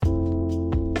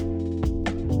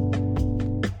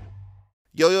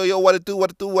Yo, what it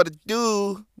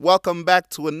do? Welcome back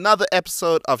to another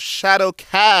episode of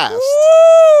Shadowcast. Woo!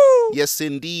 Yes,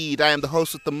 indeed. I am the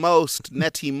host with the most,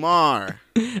 Nettie Mar.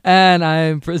 And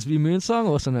I'm Frisbee Moonsong,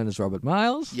 also known as Robert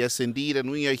Miles. Yes, indeed.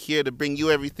 And we are here to bring you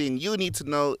everything you need to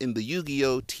know in the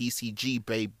Yu-Gi-Oh! TCG,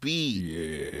 baby.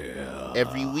 Yeah.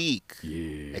 Every week.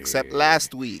 Yeah. Except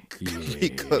last week.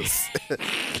 Yeah.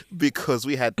 because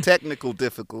we had technical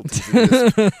difficulties in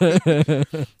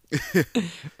this.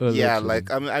 Yeah,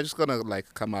 I'm just gonna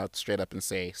come out straight up and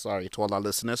say sorry to all our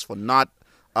listeners for not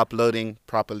uploading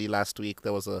properly last week.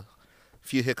 There was a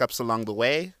few hiccups along the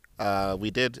way. We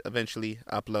did eventually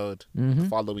upload the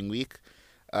following week.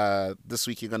 This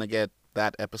week you're gonna get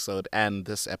that episode and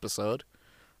this episode.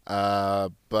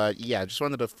 But yeah, I just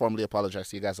wanted to formally apologize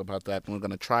to you guys about that. We're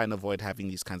gonna try and avoid having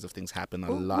these kinds of things happen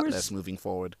a lot less moving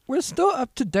forward. We're still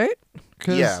up to date.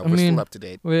 Yeah, we're still up to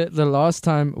date. The last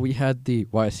time we had the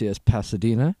YCS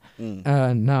Pasadena,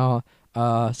 and now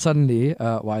suddenly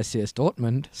YCS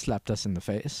Dortmund slapped us in the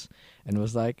face and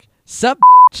was like, "Sup,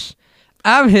 bitch,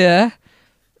 I'm here.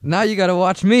 Now you gotta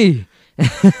watch me."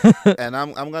 And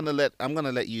I'm gonna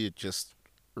let you just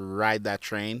ride that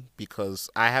train because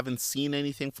I haven't seen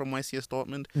anything from YCS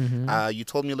Dortmund. You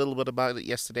told me a little bit about it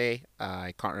yesterday.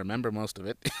 I can't remember most of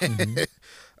it.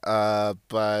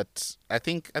 But I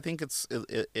think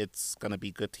it's gonna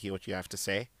be good to hear what you have to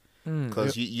say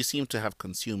because you seem to have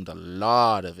consumed a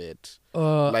lot of it.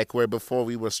 Like where before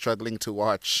we were struggling to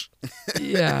watch.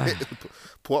 Yeah.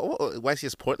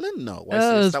 YCS Portland? No,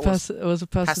 YCS, it was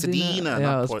Pasadena.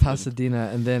 Yeah, it was Portland. Pasadena,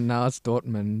 and then now it's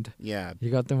Dortmund. Yeah, you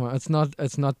got them. It's not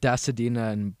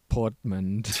Dasadena and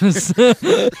Portland.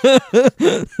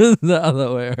 The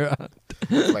other way around.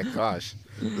 It's like, gosh,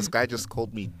 this guy just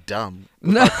called me dumb.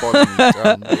 No, calling me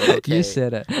dumb. Okay. You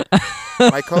said it.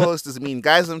 My co-host is mean.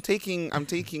 Guys, I'm taking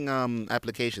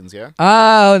applications, yeah?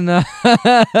 Oh, no.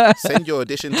 Send your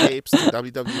audition tapes to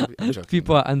www. I'm joking.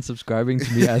 People are unsubscribing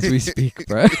to me as we speak,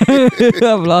 bro.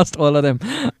 I've lost all of them.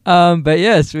 But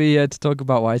yes, we had to talk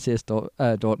about YCS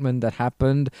Dortmund that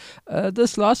happened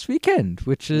this last weekend,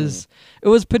 which is, it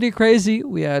was pretty crazy.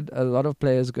 We had a lot of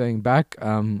players going back.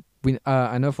 I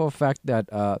know for a fact that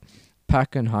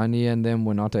Pack and Hani and them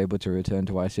were not able to return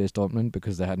to YCS Dortmund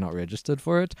because they had not registered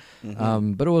for it.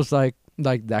 But it was like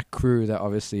that crew that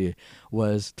obviously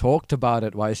was talked about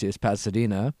at YCS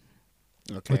Pasadena.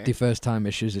 Okay. With the first time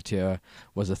Ishuzu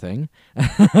was a thing.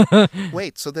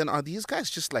 Wait, so then are these guys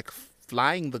just like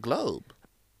flying the globe?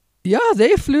 Yeah,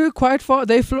 they flew quite far.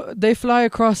 They fly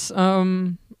across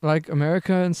like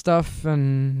America and stuff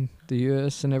and the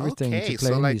US and everything to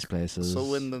play in these places. So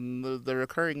when the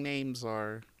recurring names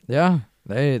are... Yeah,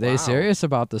 they're serious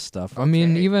about this stuff. Okay. I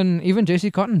mean, even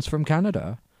JC Cotton's from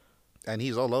Canada. And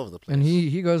he's all over the place. And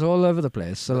he goes all over the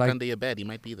place. So look like under your bed, he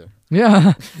might be there.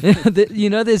 Yeah.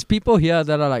 There's people here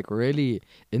that are like really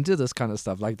into this kind of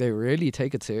stuff. Like they really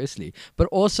take it seriously. But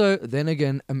also, then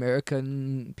again,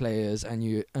 American players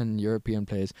and European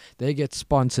players, they get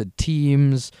sponsored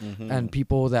teams and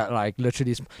people that like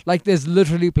literally, like there's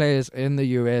literally players in the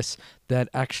US that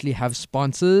actually have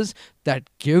sponsors that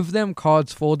give them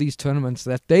cards for these tournaments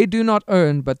that they do not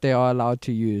own, but they are allowed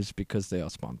to use because they are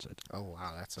sponsored. Oh,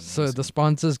 wow, that's amazing. So the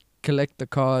sponsors collect the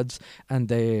cards and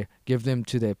they give them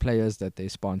to their players that they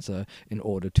sponsor in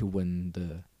order to win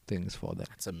the things for them.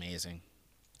 That's amazing.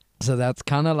 So that's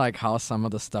kind of like how some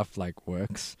of the stuff like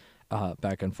works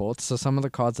back and forth. So some of the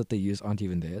cards that they use aren't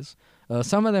even theirs.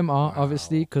 Some of them are,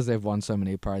 obviously, because they've won so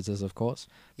many prizes, of course.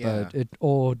 Yeah. But it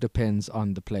all depends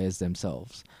on the players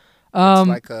themselves.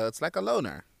 It's like a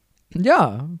loaner.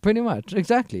 Yeah, pretty much.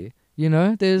 Exactly. You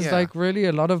know, there's like really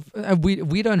a lot of...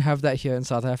 we don't have that here in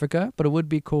South Africa, but it would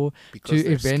be cool to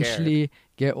eventually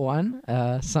get one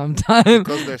sometime.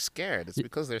 Because they're scared. It's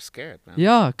because they're scared, man.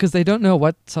 Yeah, because they don't know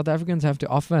what South Africans have to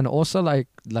offer. And also, like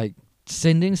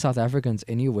sending South Africans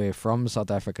anywhere from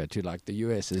South Africa to like the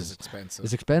US is expensive.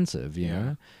 Is expensive, you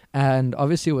know. And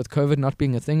obviously, with COVID not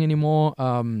being a thing anymore,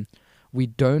 we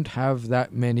don't have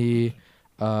that many...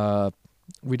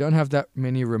 we don't have that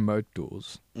many remote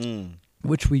duels.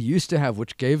 Which we used to have,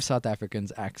 which gave South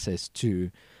Africans access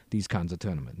to these kinds of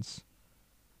tournaments.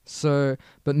 So,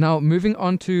 but now moving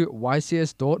on to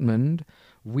YCS Dortmund,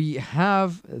 we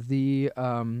have the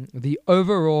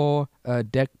overall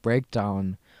deck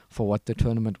breakdown for what the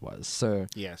tournament was. So,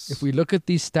 yes, if we look at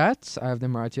these stats, I have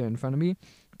them right here in front of me.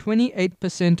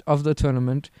 28% of the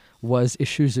tournament was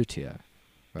Ishuzu tier,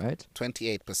 right?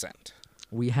 28%.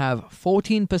 We have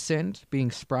 14%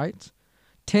 being Sprite,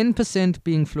 10%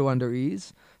 being Flew Under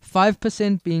Ease,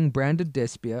 5% being Branded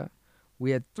Despia.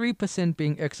 We had 3%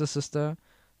 being Exorcister,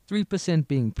 3%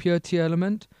 being Pure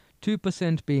Tearlament,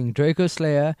 2% being Draco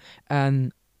Slayer,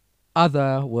 and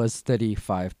other was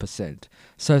 35%.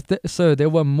 So there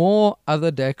were more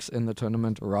other decks in the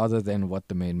tournament rather than what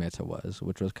the main meta was,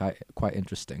 which was quite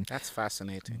interesting. That's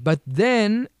fascinating. But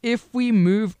then if we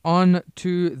move on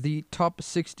to the top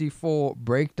 64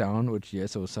 breakdown, which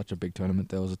yes, it was such a big tournament,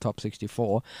 there was a top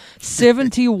 64,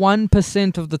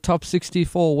 71% of the top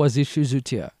 64 was Ishuzu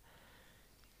tier.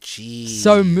 Jeez.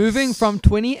 So moving from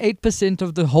 28%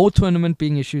 of the whole tournament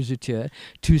being Ishuzu tier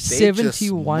to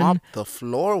 71% the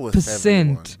floor with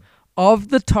everyone. Of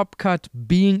the top cut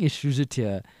being Ishuzu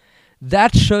tier.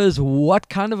 That shows what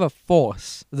kind of a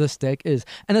force this deck is.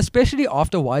 And especially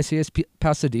after YCS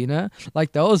Pasadena,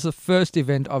 like that was the first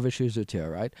event of Ishuzu tier,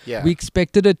 right? Yeah. We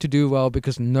expected it to do well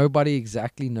because nobody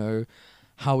exactly knew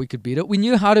how we could beat it. We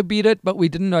knew how to beat it, but we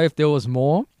didn't know if there was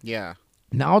more. Yeah.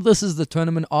 Now this is the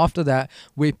tournament after that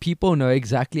where people know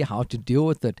exactly how to deal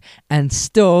with it. And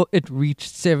still it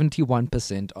reached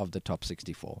 71% of the top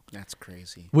 64. That's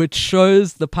crazy. Which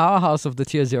shows the powerhouse of the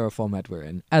tier 0 format we're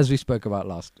in, as we spoke about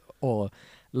last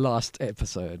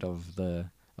episode of the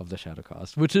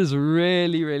Shadowcast, which is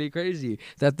really, really crazy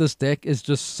that this deck is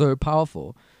just so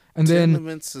powerful. And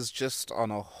Tearlaments is just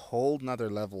on a whole nother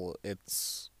level.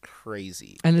 It's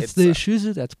crazy. And it's the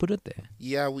Ishuzu that's put it there.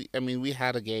 Yeah, we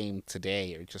had a game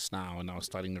today or just now, and I was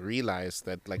starting to realize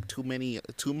that like too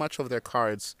much of their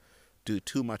cards do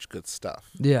too much good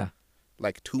stuff. Yeah.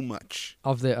 Like too much.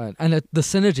 Of their own. And the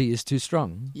synergy is too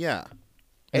strong. Yeah.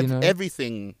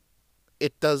 Everything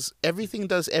does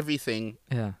everything.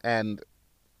 Yeah. And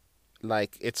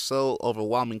like it's so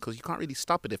overwhelming because you can't really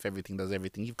stop it if everything does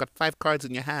everything. You've got 5 cards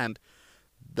in your hand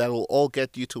that will all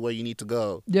get you to where you need to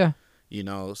go. Yeah.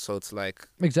 So it's like...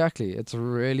 Exactly. It's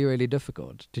really, really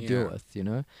difficult to deal with,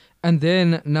 And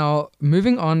then now,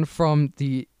 moving on from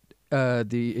the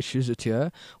Ishuzu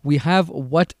tier, we have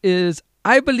what is,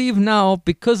 I believe now,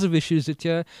 because of Ishuzu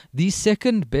tier, the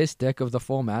second best deck of the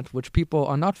format, which people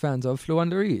are not fans of,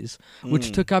 Fluandereeze,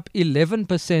 which took up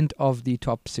 11% of the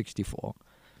top 64.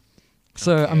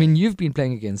 So, okay. I mean, you've been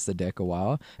playing against the deck a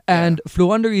while, and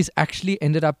Fluandereeze actually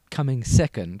ended up coming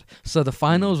second. So the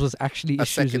finals was actually a Ishuzu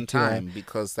second tier. time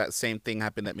because that same thing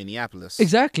happened at Minneapolis.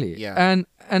 Exactly. Yeah.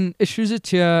 And Ishuzu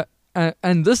tier,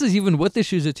 and this is even with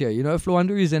Ishuzu tier.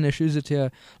 Fluandereeze and Ishuzu tier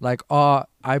are,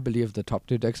 I believe, the top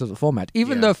 2 decks of the format.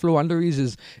 Even though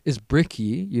Fluandereeze is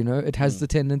bricky, it has the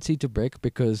tendency to brick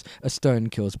because a stone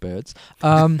kills birds.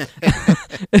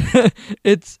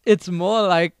 It's more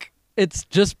like. It's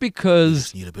just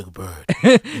because you just need a big bird.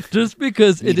 Just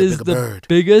because it is the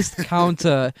biggest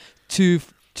counter to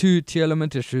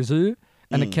Tearlaments Ishuzu,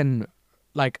 and it can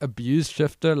abuse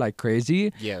Shifter like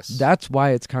crazy. Yes, that's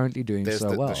why it's currently doing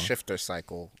well. well. The Shifter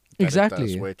cycle,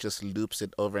 exactly, where it just loops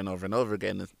it over and over and over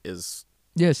again. Is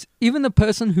yes. Even the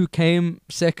person who came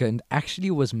second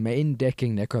actually was main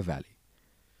decking Necro Valley.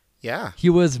 Yeah. He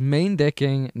was main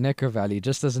decking Necro Valley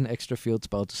just as an extra field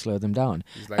spell to slow them down.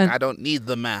 He's like, I don't need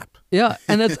the map. Yeah,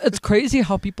 and it's crazy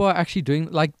how people are actually doing,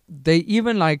 they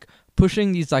even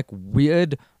pushing these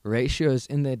weird ratios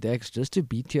in their decks just to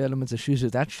beat Tearlaments Ishuzu.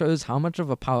 That shows how much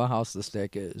of a powerhouse this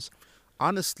deck is.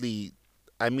 Honestly,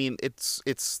 I mean, it's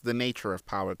the nature of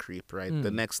power creep, right?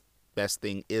 The next best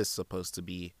thing is supposed to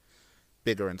be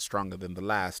bigger and stronger than the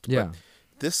last. Yeah. But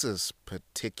this is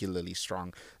particularly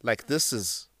strong. This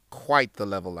is quite the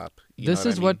level up. This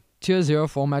is what tier 0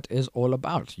 format is all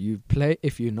about.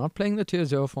 If you're not playing the tier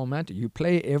 0 format, you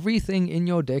play everything in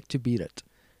your deck to beat it.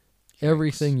 Yikes.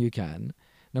 Everything you can.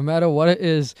 No matter what it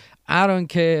is, I don't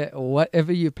care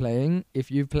whatever you're playing. If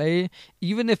you play,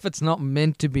 even if it's not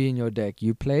meant to be in your deck,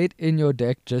 you play it in your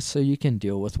deck just so you can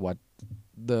deal with what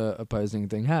the opposing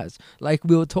thing has. Like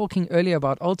we were talking earlier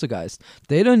about Altergeist.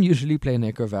 They don't usually play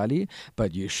Necro Valley,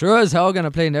 but you sure as hell gonna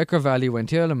play Necro Valley when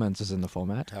Tearlaments is in the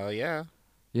format. Hell yeah.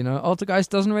 Altergeist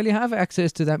doesn't really have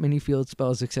access to that many field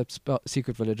spells except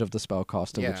Secret Village of the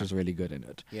Spellcaster, which is really good in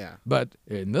it. Yeah. But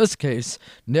in this case,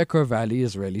 Necro Valley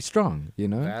is really strong,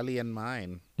 Valley and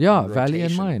Mine. Yeah, Valley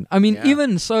and Mine. I mean,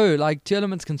 even so,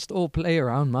 Tearlaments can still play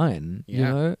around Mine,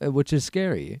 which is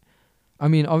scary. I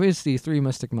mean, obviously, 3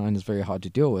 Mystic Mine is very hard to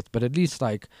deal with, but at least,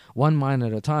 1 mine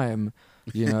at a time,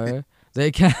 they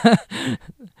can...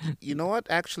 You know what?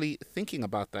 Actually, thinking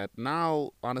about that, now,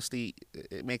 honestly,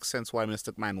 it makes sense why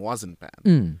Mystic Mine wasn't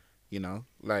banned.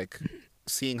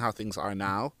 Seeing how things are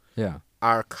now,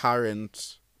 our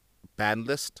current ban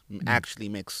list actually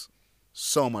makes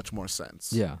so much more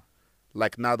sense. Yeah.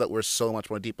 Now that we're so much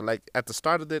more deeper. At the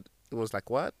start of it, it was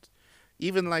what?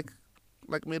 Even,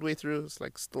 midway through,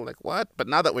 it's still what? But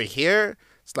now that we're here,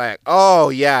 it's oh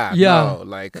yeah, no,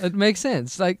 it makes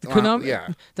sense.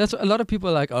 Konami, that's what a lot of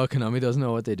people are oh, Konami doesn't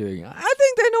know what they're doing. I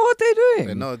think they know what they're doing.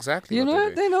 They know exactly you what know,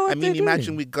 they're doing. they know what they're doing.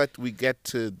 Imagine we get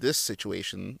to this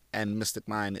situation and Mystic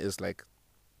Mine is like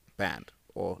banned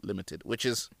or limited, which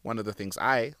is one of the things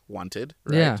I wanted,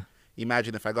 right? Yeah.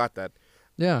 Imagine if I got that.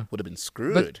 Yeah. Would have been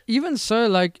screwed. But even so,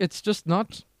 like, it's just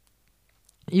not...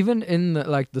 Even in,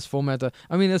 like, this format...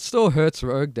 I mean, it still hurts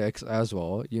rogue decks as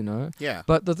well, you know? Yeah.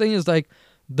 But the thing is, like,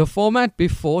 the format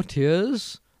before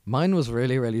Tiers, mine was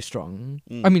really, really strong.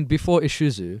 I mean, before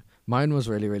Ishuzu, mine was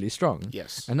really, really strong.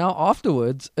 Yes. And now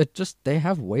afterwards, they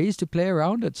have ways to play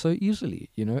around it so easily,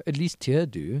 you know? At least Tier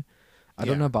do. I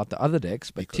don't know about the other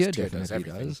decks, but Tier definitely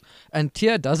does. And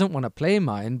Tier doesn't want to play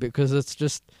mine because it's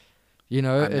just... You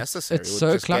know, it's so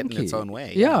clunky. Get in its own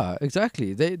way. Yeah,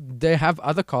 exactly. They have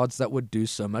other cards that would do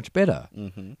so much better.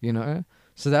 You know,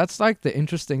 so that's like the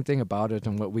interesting thing about it,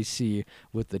 and what we see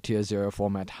with the Tier 0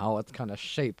 format, how it's kind of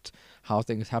shaped how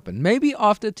things happen. Maybe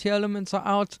after Tearlaments are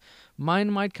out, mine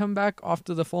might come back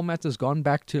after the format has gone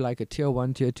back to like a Tier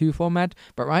 1, Tier 2 format.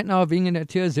 But right now, being in a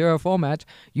Tier 0 format,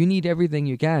 you need everything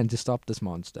you can to stop this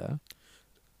monster.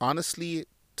 Honestly,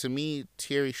 to me,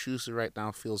 Tier Ishuzu right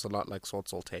now feels a lot like Sword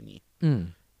Soul Tenyi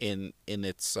in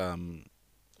its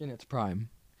prime.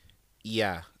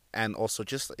 Yeah, and also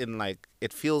just in like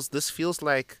it feels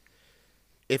like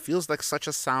such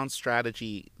a sound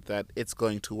strategy that it's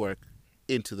going to work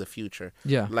into the future.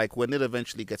 Yeah, like when it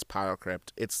eventually gets power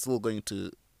crept, it's still going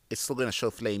to show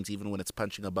flames even when it's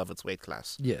punching above its weight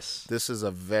class. Yes, this is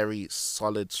a very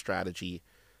solid strategy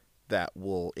that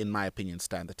will, in my opinion,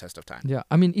 stand the test of time. Yeah,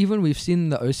 I mean, even we've seen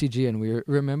the OCG, and we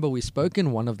remember we spoke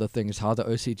in one of the things how the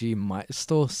OCG might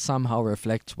still somehow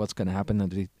reflect what's going to happen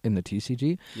in the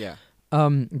TCG. Yeah.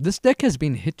 This deck has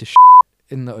been hit to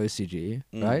in the OCG,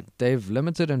 right? They've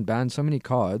limited and banned so many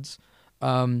cards,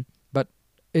 but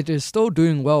it is still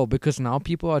doing well because now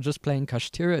people are just playing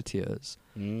Kashtira tiers,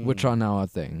 which are now a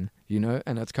thing, you know,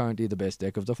 and it's currently the best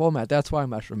deck of the format. That's why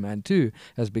Mushroom Man 2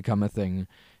 has become a thing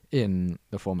in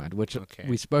the format, which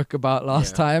we spoke about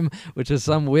last time, which is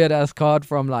some weird ass card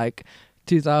from like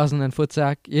 2000 and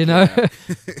Futsack, you know.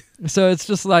 So it's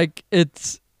just like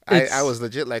I was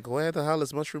legit like, where the hell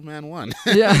is Mushroom Man 1?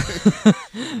 Yeah.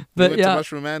 But to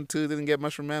Mushroom Man 2, didn't get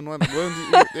Mushroom Man 1.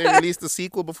 They released the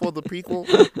sequel before the prequel.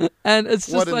 And it's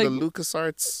just what in the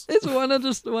LucasArts? It's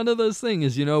one of those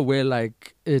things, you know, where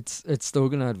like it's still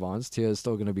gonna advance. Tier is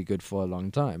still gonna be good for a long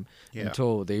time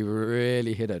until they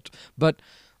really hit it. But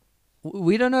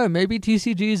we don't know. Maybe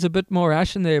TCG is a bit more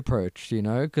rash in their approach, you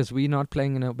know, because we're not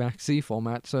playing in a Maxi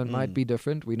format, so it might be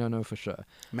different. We don't know for sure.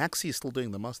 Maxi is still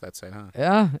doing the most, I'd say, huh?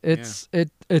 Yeah,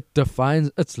 it defines.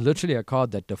 It's literally a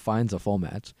card that defines a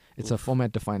format. It's a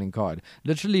format-defining card.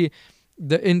 Literally,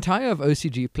 the entire of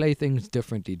OCG play things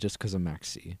differently just because of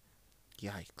Maxi.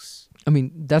 Yikes. I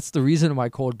mean, that's the reason why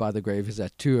Called by the Grave is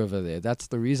at 2 over there. That's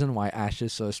the reason why Ash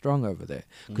is so strong over there,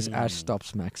 because Ash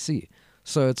stops Maxi.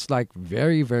 So it's like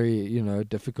very, very, you know,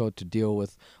 difficult to deal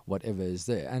with whatever is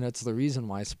there. And it's the reason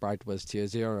why Sprite was Tier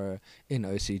 0 in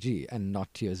OCG and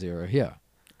not Tier 0 here.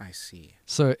 I see.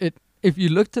 So if you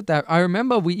looked at that, I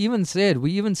remember we even said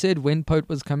when Pote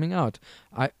was coming out,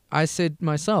 I said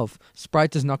myself,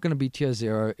 Sprite is not going to be Tier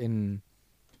 0 in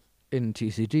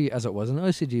TCG as it was in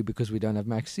OCG because we don't have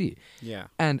Max C. Yeah.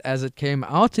 And as it came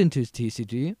out into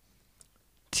TCG,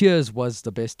 Tiers was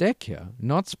the best deck here,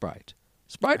 not Sprite.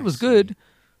 Sprite was good,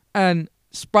 and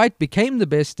Sprite became the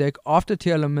best deck after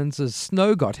Tearlaments'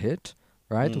 Snow got hit,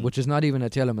 right? Which is not even a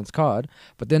Tearlaments card.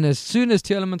 But then as soon as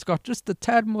Tearlaments got just a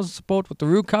tad more support with the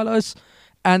Rukalos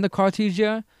and the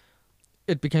Cartesia,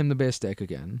 it became the best deck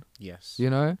again. Yes. You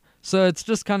know? So it's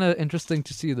just kind of interesting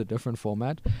to see the different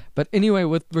format. But anyway,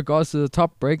 with regards to the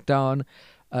top breakdown,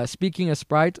 speaking of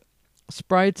Sprite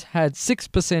had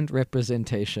 6%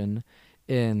 representation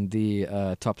in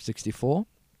the top 64.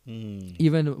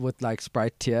 Even with like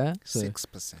Sprite tier, so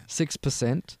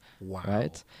 6%. Wow.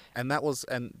 Right. And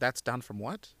that's down from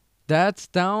what? That's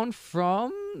down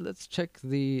from, let's check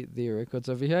the records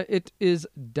over here. It is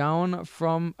down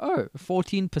from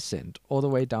 14% all the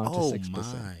way down to 6%.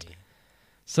 My.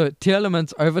 So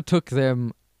Tearlaments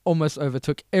almost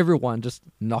overtook everyone, just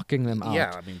knocking them out.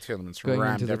 Yeah, I mean Tearlaments going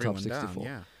rammed into the everyone top 64.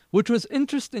 down. Yeah. Which was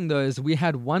interesting though is we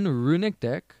had one runic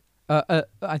deck.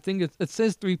 I think it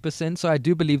says 3%, so I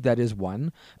do believe that is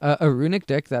one. A runic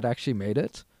deck that actually made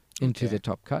it into the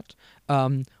top cut.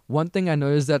 One thing I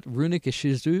know is that runic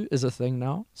Ishuzu is a thing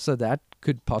now, so that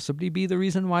could possibly be the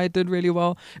reason why it did really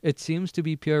well. It seems to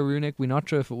be pure runic. We're not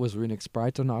sure if it was runic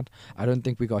Sprite or not. I don't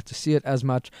think we got to see it as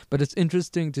much, but it's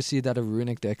interesting to see that a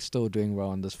runic deck still doing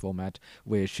well in this format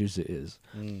where Ishuzu is.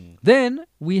 Then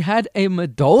we had a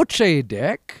Madolche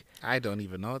deck I don't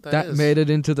even know what that is. made it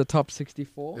into the top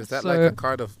 64. Is that like a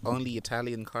card of only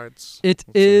Italian cards? It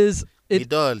is. Mi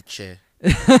dolce.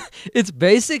 It's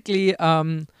basically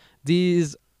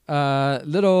these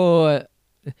little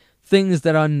things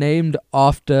that are named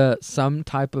after some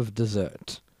type of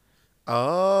dessert.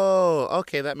 Oh,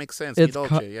 okay, that makes sense. It's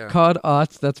Dolce, card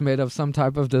art that's made of some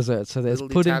type of dessert. So there's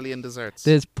little pudding, Italian desserts.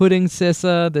 There's pudding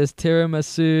Cessa, there's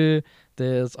tiramisu,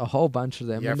 there's a whole bunch of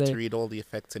them. You have to read all the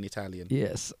effects in Italian.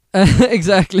 Yes,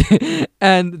 exactly.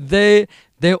 And they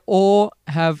all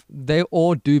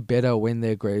do better when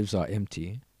their graves are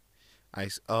empty.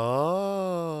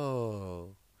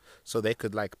 So they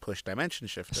could like push Dimension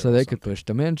Shifter. So they could push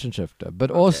Dimension Shifter, but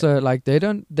also like they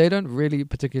don't really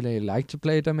particularly like to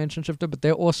play Dimension Shifter, but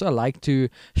they also like to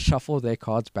shuffle their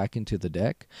cards back into the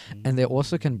deck, and they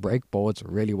also can break boards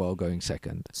really well going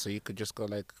second. So you could just go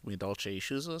like Mi Dolce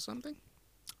Ishuzu or something.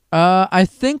 I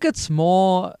think it's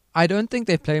more. I don't think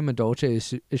they play Mi Dolce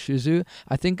Ishuzu.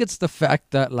 I think it's the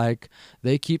fact that like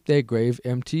they keep their grave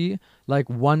empty. Like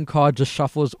one card just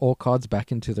shuffles all cards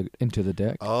back into the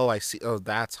deck. Oh, I see. Oh,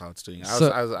 that's how it's doing it.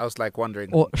 I was like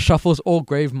wondering. Or shuffles all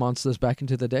grave monsters back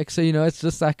into the deck. So it's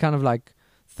just that kind of like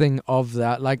thing of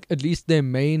that. Like at least their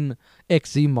main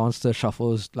XZ monster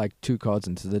shuffles like 2 cards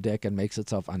into the deck and makes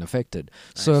itself unaffected.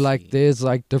 So like there's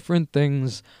like different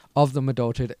things of the Mi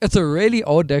Dolce. It's a really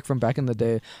old deck from back in the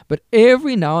day, but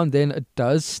every now and then it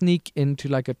does sneak into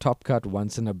like a top cut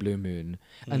once in a blue moon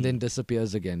and then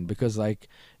disappears again, because like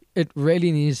it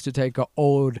really needs to take an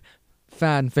old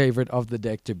fan favorite of the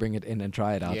deck to bring it in and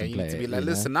try it out and play it. Yeah, you need to be like,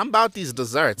 listen, I'm about these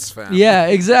desserts, fam. Yeah,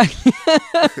 exactly.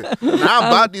 Nah, I'm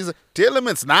about these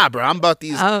Tearlaments. Nah, bro, I'm about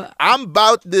these. I'm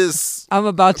about this. I'm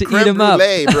about to eat them up,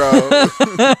 bro.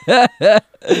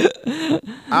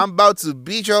 I'm about to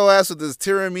beat your ass with this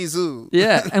tiramisu.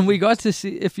 Yeah, and we got to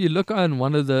see, if you look on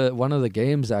one of the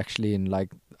games actually, in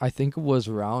like I think it was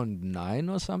round 9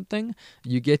 or something,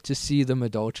 you get to see the Mi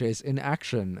Dolces in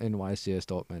action in YCS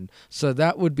Dortmund. So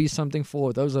that would be something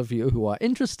for those of you who are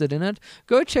interested in it.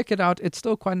 Go check it out. It's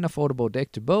still quite an affordable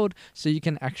deck to build, so you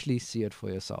can actually see it for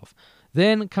yourself.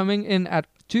 Then coming in at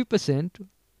 2%,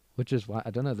 which is why I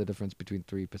don't know the difference between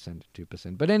 3% and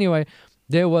 2%. But anyway,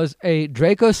 there was a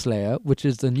Draco Slayer, which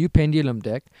is the new Pendulum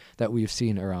deck that we've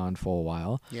seen around for a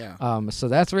while. Yeah. So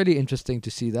that's really interesting to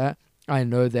see that. I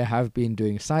know they have been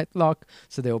doing site lock,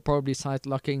 so they were probably site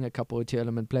locking a couple of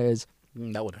Tearlament players.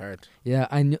 That would hurt. Yeah,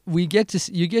 and you get to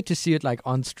see it like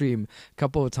on stream a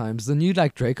couple of times. The new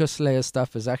like Draco Slayer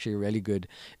stuff is actually really good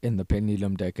in the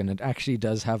Pendulum deck, and it actually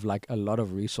does have like a lot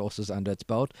of resources under its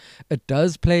belt. It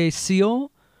does play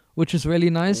Seal, which is really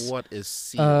nice. What is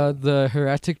Seal? The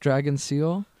Heretic Dragon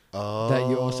Seal. That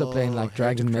you also play in like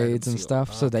Dragon Maids and stuff.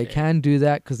 Okay. So they can do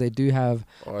that because they do have...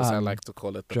 Or as I like to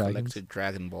call it, the collected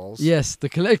Dragon Balls. Yes, the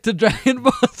collected Dragon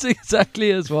Balls,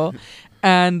 exactly, as well.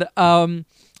 And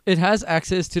it has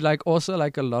access to like also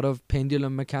like a lot of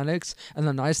Pendulum mechanics. And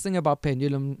the nice thing about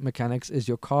Pendulum mechanics is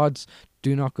your cards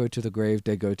do not go to the grave.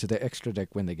 They go to the extra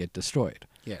deck when they get destroyed.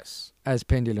 Yes. As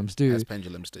Pendulums do.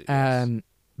 And... Yes.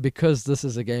 Because this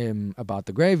is a game about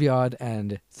the graveyard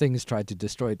and things try to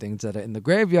destroy things that are in the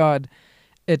graveyard,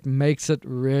 it makes it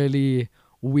really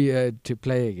weird to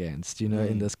play against,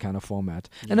 in this kind of format.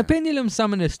 Yeah. And a Pendulum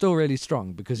summon is still really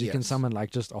strong because you can summon like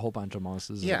just a whole bunch of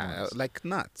monsters. Yeah, like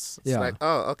nuts. It's like,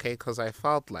 oh, okay, because I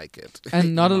felt like it.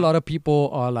 And not a lot of people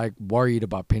are like worried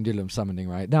about Pendulum summoning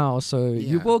right now, so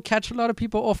you will catch a lot of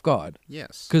people off guard.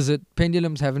 Yes. Because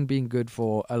Pendulums haven't been good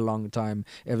for a long time,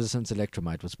 ever since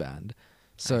Electromite was banned.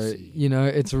 So,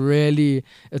 it's really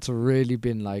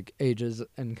been like ages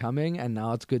in coming, and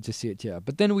now it's good to see it here.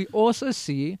 But then we also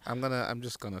see... I'm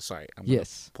just gonna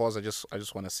pause. I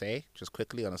just want to say, just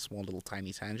quickly on a small little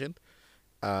tiny tangent.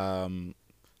 I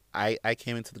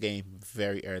came into the game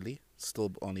very early,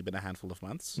 still only been a handful of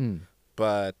months.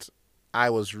 But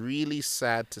I was really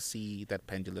sad to see that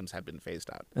Pendulums have been phased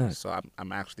out. So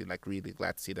I'm actually like really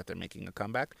glad to see that they're making a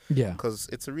comeback. Yeah. Because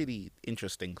it's a really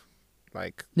interesting...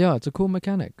 it's a cool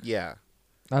mechanic. Yeah.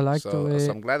 I like the way...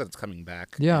 So I'm glad that it's coming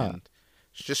back. Yeah. And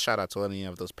just shout out to any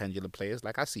of those Pendulum players.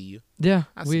 Like, I see you. Yeah.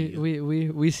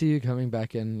 We see you coming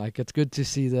back in. Like, it's good to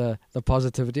see the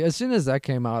positivity. As soon as that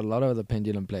came out, a lot of the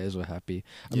Pendulum players were happy.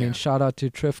 I mean, shout out to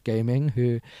Triff Gaming,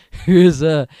 who is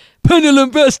a Pendulum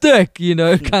best deck,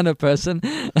 kind of person.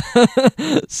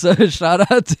 So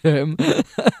shout out to him.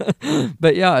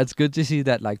 But yeah, it's good to see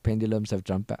that like Pendulums have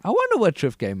jumped back. I wonder what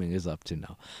Triff Gaming is up to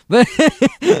now. But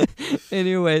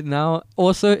anyway, now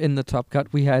also in the top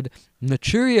cut we had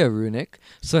Naturia Runic.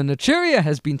 So Naturia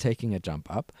has been taking a jump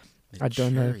up.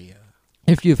 Naturia.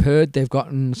 if you've heard, they've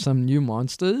gotten some new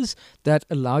monsters that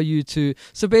allow you to...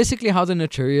 So basically how the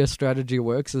Naturia strategy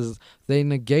works is they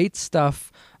negate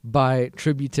stuff by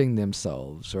tributing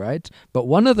themselves, right? But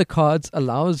one of the cards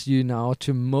allows you now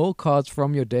to mill cards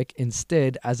from your deck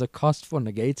instead as a cost for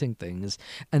negating things,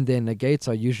 and their negates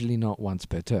are usually not once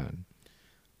per turn.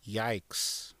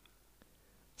 Yikes.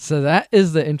 So that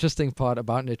is the interesting part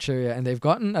about Naturia, and they've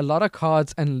gotten a lot of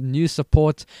cards and new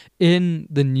support in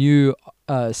the new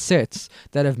sets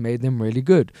that have made them really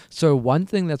good. So one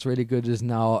thing that's really good is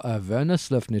now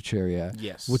Vernislift Naturia,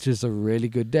 yes, which is a really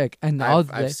good deck. And now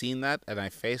I've seen that, and I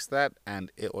faced that,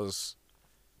 and it was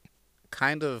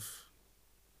kind of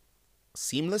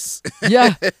seamless.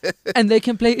 Yeah, and they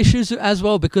can play Ishuzu as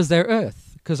well because they're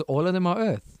Earth, because all of them are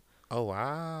Earth. Oh,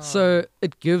 wow. So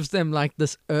it gives them like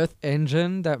this Earth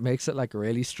engine that makes it like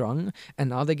really strong. And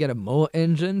now they get a more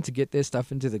engine to get their stuff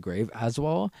into the grave as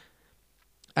well.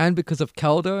 And because of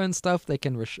Keldo and stuff, they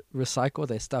can recycle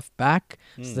their stuff back.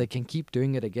 So they can keep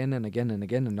doing it again and again and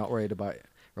again and not worried about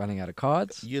running out of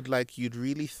cards. You'd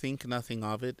really think nothing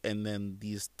of it, and then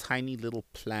these tiny little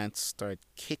plants start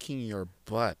kicking your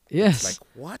butt. Yes. It's like,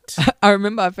 what? I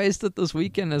remember I faced it this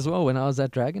weekend as well when I was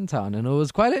at Dragon Town, and it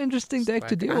was quite an interesting deck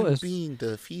to deal with. Being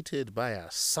defeated by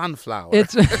a sunflower.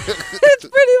 It's it's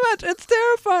pretty much, it's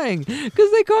terrifying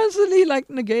because they constantly like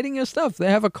negating your stuff.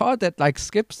 They have a card that like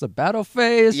skips the battle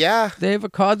phase. Yeah. They have a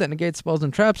card that negates spells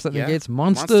and traps, that negates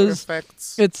monsters. Monster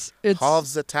effects. It's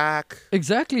halves attack.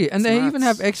 Exactly. And they even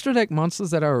have extra deck monsters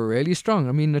that are really strong.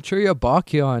 I mean, Naturia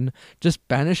Barkion just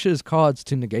banishes cards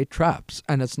to negate traps,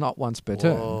 and it's not once per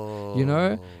turn. You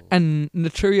know? And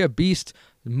Naturia Beast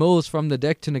mills from the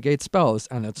deck to negate spells,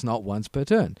 and it's not once per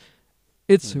turn.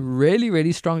 It's really,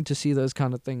 really strong to see those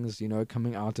kind of things, you know,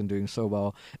 coming out and doing so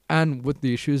well. And with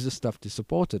the Ishuzu stuff to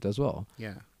support it as well.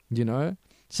 Yeah. You know?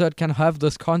 So it can have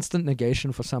this constant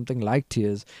negation for something like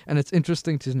Tears. And it's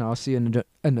interesting to now see a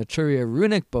Naturia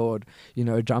Runic board, you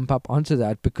know, jump up onto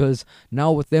that. Because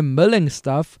now with them milling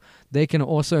stuff, they can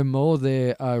also mill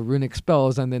their Runic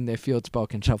spells, and then their field spell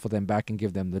can shuffle them back and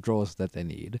give them the draws that they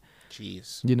need.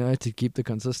 Jeez. You know, to keep the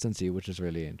consistency, which is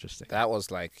really interesting. That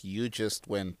was like,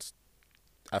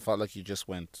 I felt like you just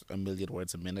went a million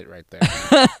words a minute right there.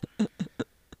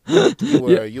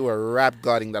 You were rap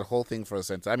guarding that whole thing for a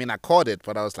second. I mean, I caught it,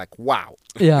 but I was like, wow.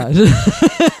 Yeah.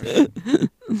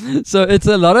 So it's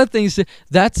a lot of things.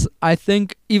 That's, I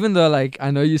think, even though like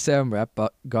I know you say I'm rap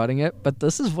guarding it, but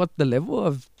this is what the level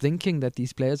of thinking that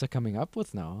these players are coming up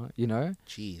with now, you know?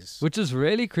 Jeez. Which is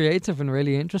really creative and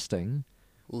really interesting.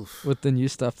 Oof. With the new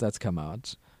stuff that's come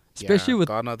out. Especially with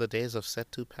gone are the days of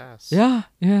set 2 pass. Yeah.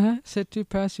 Set 2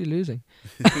 pass, you're losing.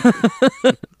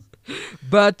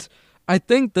 But I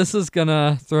think this is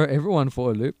gonna throw everyone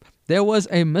for a loop. There was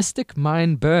a Mystic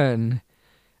Mind burn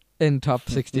in top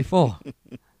 64.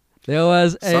 There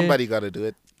was somebody got to do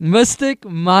it. Mystic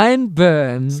Mind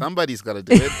burn. Somebody's got to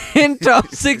do it in top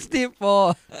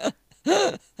 64.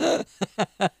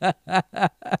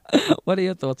 What are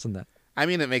your thoughts on that? I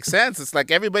mean, it makes sense. It's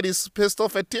like everybody's pissed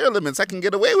off at Tearlaments. I can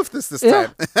get away with this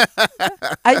time.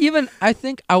 I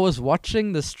think I was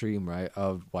watching the stream, right,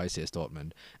 of YCS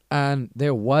Dortmund, and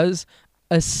there was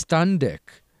a stun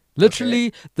deck.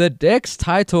 Literally, the deck's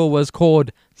title was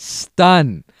called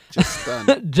Stun. Just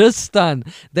Stun. Just Stun.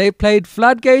 They played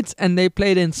Floodgates and they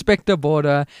played Inspector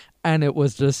Border, and it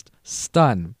was just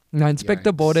Stun. Now,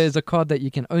 Inspector Border is a card that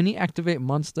you can only activate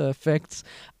monster effects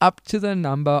up to the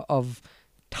number of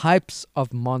types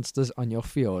of monsters on your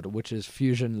field, which is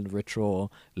Fusion, Ritual,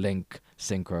 Link,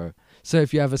 Synchro. So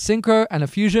if you have a Synchro and a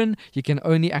Fusion, you can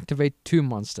only activate 2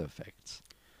 monster effects.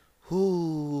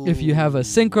 Ooh. If you have a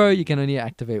Synchro, you can only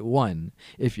activate 1.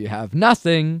 If you have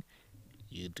nothing,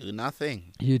 you do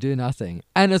nothing. You do nothing.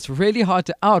 And it's really hard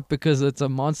to out because it's a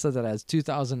monster that has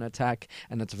 2000 attack,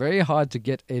 and it's very hard to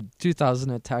get a 2000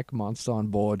 attack monster on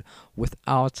board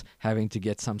without having to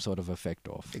get some sort of effect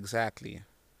off. Exactly.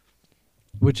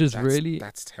 Which is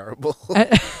that's terrible.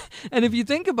 And if you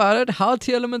think about it, how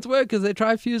Tearlaments work is they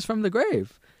try fuse from the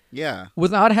grave. Yeah.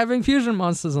 Without having fusion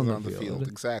monsters on the field.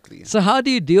 Exactly. So how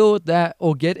do you deal with that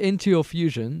or get into your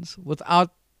fusions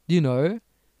without,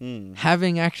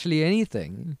 having actually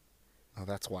anything? Oh,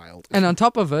 that's wild. And on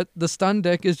top of it, the stun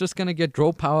deck is just going to get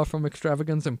draw power from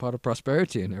Extravagance and Pot of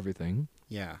Prosperity and everything.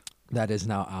 Yeah. That is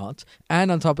now out. And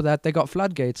on top of that, they got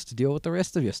Floodgates to deal with the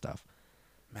rest of your stuff.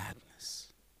 Madness.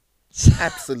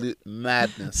 Absolute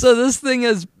madness. So this thing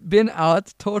has been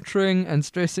out torturing and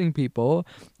stressing people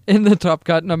in the top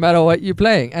cut no matter what you're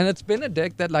playing. And it's been a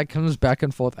deck that like comes back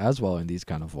and forth as well in these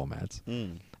kind of formats.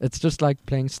 It's just like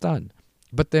playing stun.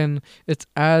 But then it's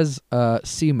as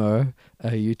Simo, a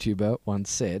YouTuber, once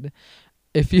said,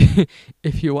 if you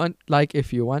if you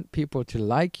want people to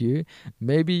like you,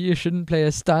 maybe you shouldn't play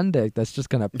a stun deck that's just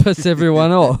gonna piss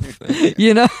everyone off,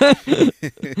 you know,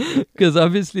 because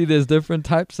obviously there's different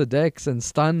types of decks, and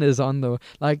stun is on the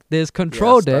there's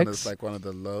control decks. Stun is like one of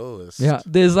the lowest. Yeah,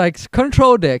 there's like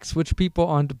control decks which people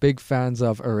aren't big fans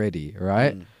of already,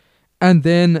 right? And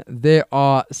then there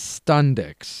are stun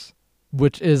decks,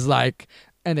 which is like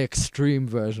an extreme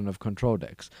version of control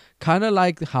decks. Kind of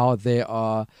like how there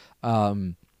are,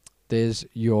 there's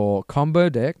your combo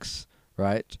decks,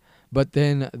 right? But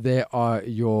then there are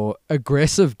your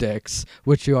aggressive decks,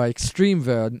 which are extreme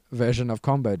version of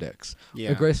combo decks. Yeah.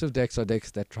 Aggressive decks are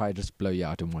decks that try to just blow you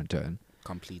out in one turn.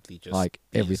 Completely, just like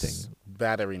everything.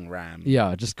 Battering ram.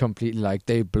 Yeah, just completely like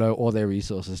they blow all their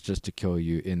resources just to kill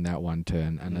you in that one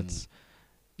turn, and it's,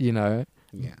 you know,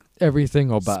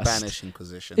 everything or bust. Spanish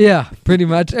Inquisition. Yeah, pretty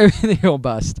much everything or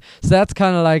bust. So that's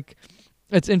kind of like,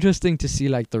 it's interesting to see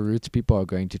like the routes people are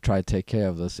going to try to take care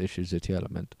of this Ishuzu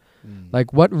Tearlament.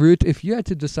 Like what route, if you had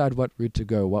to decide what route to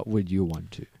go, what would you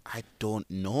want to? I don't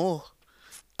know.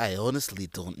 I honestly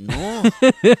don't know.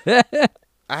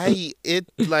 That's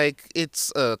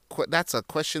a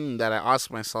question that I ask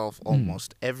myself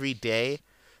almost every day,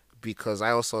 because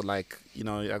I also I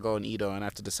go in Edo and I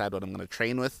have to decide what I'm going to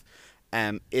train with,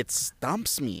 and it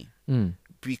stumps me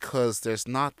because there's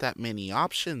not that many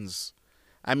options.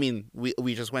 I mean,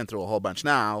 we just went through a whole bunch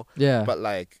now, but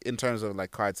like in terms of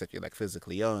like cards that you like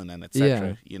physically own and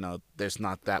etc., you know, there's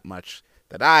not that much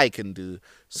that I can do.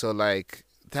 So like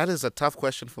that is a tough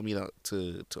question for me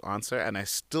to answer, and I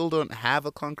still don't have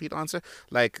a concrete answer.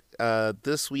 Like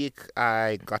this week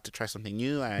I got to try something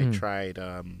new. I tried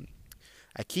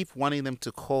I keep wanting them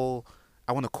to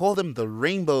I want to call them the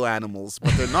rainbow animals,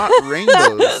 but they're not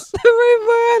rainbows. The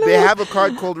rainbow animals. They have a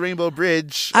card called Rainbow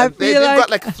Bridge. They've got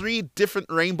like 3 different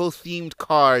rainbow themed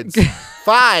cards.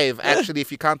 5 actually,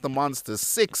 if you count the monsters.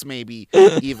 6 maybe,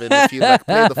 even if you like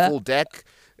play the full deck.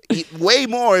 Way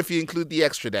more if you include the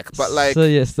extra deck. But like, so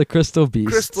yes, the Crystal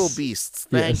Beasts. Crystal Beasts.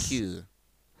 Thank you.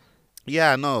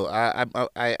 Yeah, no,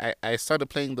 I started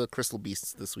playing the Crystal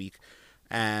Beasts this week,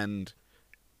 and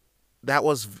that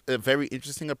was a very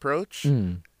interesting approach.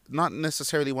 Not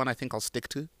necessarily one I think I'll stick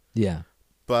to. Yeah.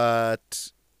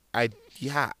 But I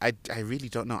really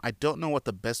don't know. I don't know what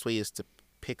the best way is to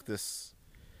pick this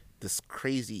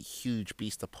crazy huge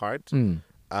beast apart.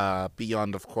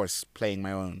 Beyond, of course, playing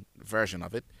my own version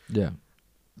of it. Yeah.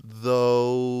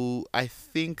 Though I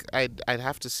think I'd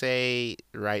have to say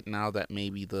right now that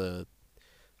maybe the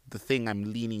thing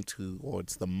I'm leaning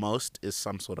towards the most is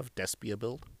some sort of Despia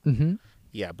build.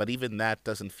 Yeah, but even that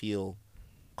doesn't feel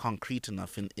concrete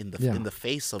enough in the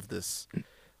face of this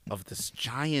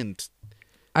giant.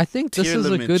 I think this is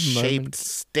a good moment.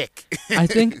 Stick. I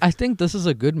think this is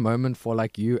a good moment for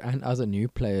like you and other new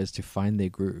players to find their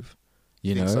groove.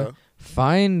 You know, so?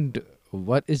 Find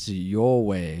what is your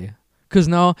way. Because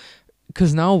now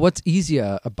what's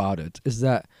easier about it is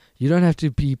that you don't have to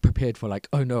be prepared for like,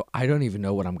 oh no, I don't even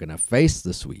know what I'm gonna face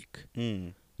this week.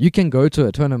 You can go to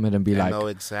a tournament and be I know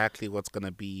exactly what's going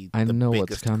to be I the know biggest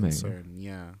what's coming. Concern.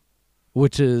 Yeah.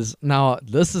 Which is, now,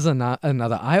 this is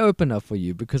another eye-opener for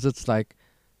you, because it's like,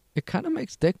 it kind of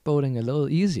makes deck building a little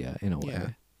easier in a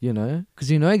way, you know? Because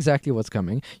you know exactly what's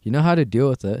coming. You know how to deal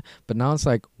with it. But now it's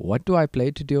like, what do I play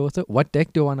to deal with it? What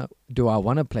deck do I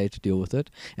want to play to deal with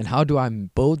it? And how do I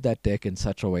build that deck in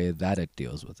such a way that it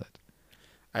deals with it?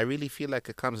 I really feel like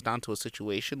it comes down to a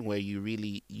situation where you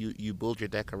really, you build your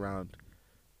deck around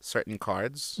certain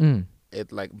cards,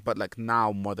 but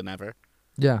now more than ever,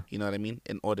 you know what I mean,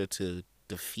 in order to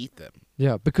defeat them.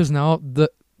 Because now the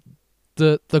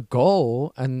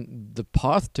goal and the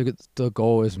path to the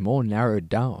goal is more narrowed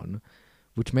down,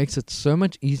 which makes it so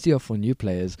much easier for new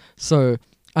players. So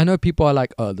I know people are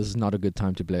like, oh, this is not a good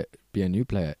time to be a new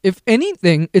player. If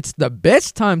anything, it's the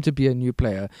best time to be a new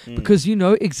player, because you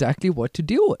know exactly what to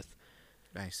deal with.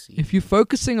 I see. If you're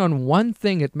focusing on one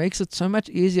thing, it makes it so much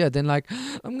easier than like,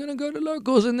 I'm going to go to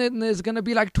locals and then there's going to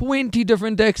be like 20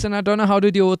 different decks and I don't know how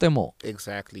to deal with them all.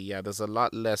 Exactly. Yeah, there's a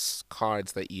lot less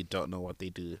cards that you don't know what they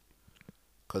do,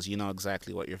 because you know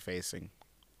exactly what you're facing.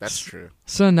 That's true.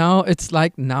 So now it's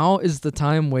like, now is the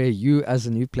time where you as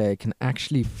a new player can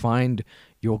actually find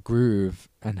your groove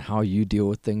and how you deal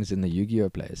with things in the Yu-Gi-Oh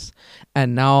place.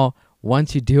 And now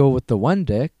once you deal with the one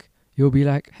deck, you'll be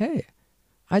like, hey,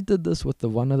 I did this with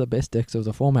one of the best decks of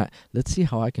the format. Let's see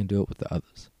how I can do it with the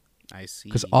others. I see.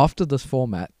 Because after this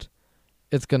format,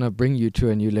 it's going to bring you to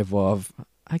a new level of,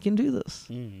 I can do this.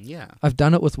 Yeah. I've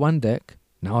done it with one deck.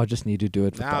 Now I just need to do it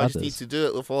with the others. Now I just need to do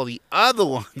it with all the other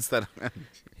ones that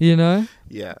you know?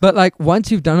 Yeah. But like once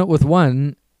you've done it with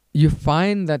one, you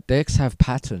find that decks have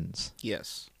patterns.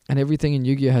 Yes. And everything in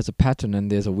Yu-Gi-Oh has a pattern,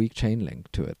 and there's a weak chain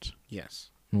link to it. Yes.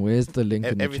 And where's the link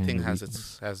in the chain? Everything has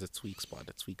its weak spot,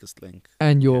 its weakest link.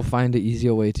 And you'll find an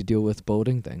easier way to deal with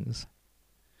building things.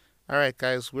 All right,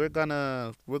 guys, we're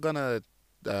gonna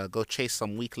go chase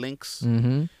some weak links.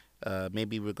 Mm-hmm.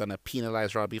 Maybe we're gonna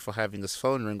penalize Robbie for having his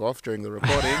phone ring off during the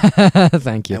recording.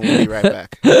 Thank you. And we'll be right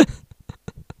back.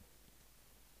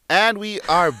 And we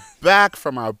are back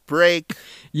from our break.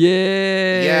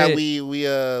 Yay! Yeah, we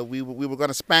were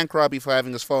gonna spank Robbie for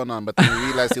having his phone on, but then we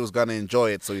realized he was gonna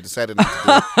enjoy it, so he decided not to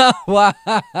do it. Wow.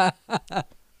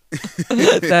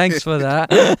 Thanks for that.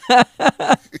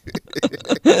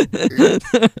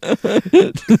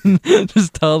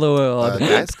 Just tell the world.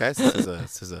 Guys,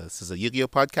 this is a Yu-Gi-Oh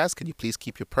podcast. Can you please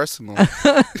keep your personal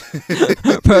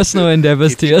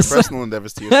endeavors to yourself? Personal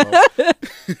endeavors to yourself.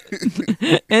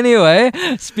 Anyway,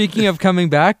 speaking of coming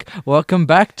back, welcome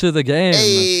back to the game.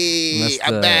 Hey, Mr.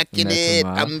 I'm back in it.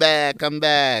 I'm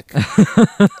back.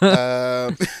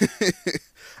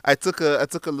 I took a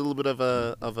little bit of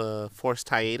a forced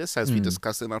hiatus, as we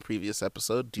discussed in our previous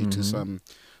episode, due to some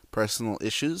personal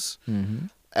issues.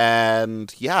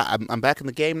 And yeah, I'm back in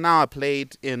the game now. I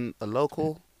played in a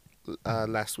local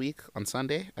last week on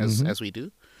Sunday, as we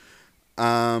do.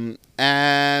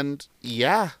 And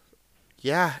yeah,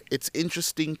 it's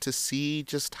interesting to see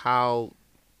just how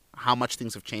much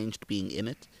things have changed being in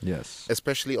it. Yes.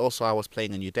 Especially also, I was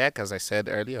playing a new deck, as I said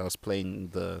earlier. I was playing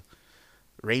the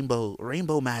Rainbow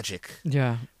Magic.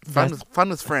 Yeah. Fun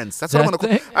with friends. That's what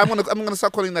I'm gonna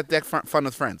start calling that deck Fun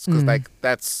with Friends, because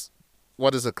that's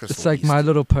what is a crystal. It's like beast? My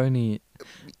Little Pony.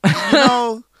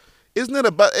 Isn't it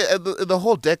about the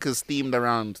whole deck is themed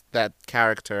around that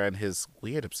character and his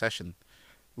weird obsession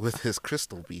with his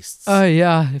crystal beasts. Oh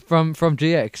yeah, from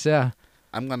GX. Yeah.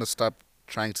 I'm gonna stop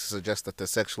trying to suggest that there's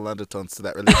sexual undertones to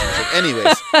that relationship.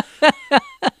 Anyways.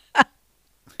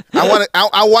 I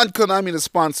want Konami to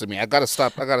sponsor me. I gotta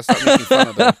stop making fun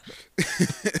of them.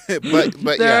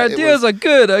 but their ideas are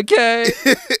good, okay?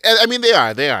 I mean, they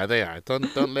are.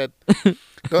 Don't let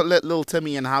little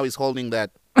Timmy and how he's holding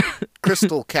that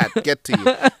crystal cat get to you.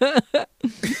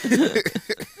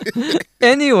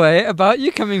 Anyway, about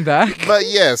you coming back. But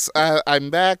yes, I'm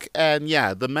back, and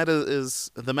yeah, the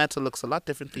meta looks a lot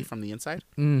differently from the inside.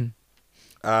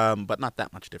 But not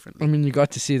that much differently. I mean, you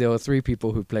got to see there were 3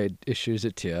 people who played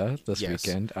Ishuzu tier this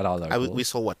weekend at our local. We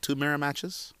saw, what, 2 mirror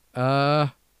matches?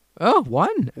 One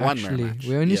actually. Mirror match.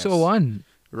 We only saw one.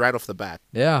 Right off the bat.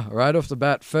 Yeah, right off the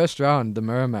bat. First round, the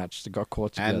mirror match that got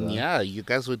caught together. And yeah, you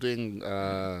guys were doing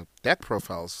deck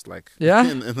profiles, like, yeah.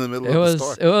 in the middle of the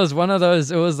store. It was one of those,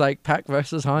 it was like Pac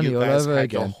versus Hani all over again. You guys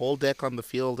had your whole deck on the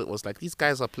field. It was like, these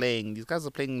guys are playing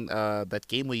that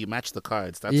game where you match the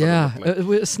cards. That's what it looked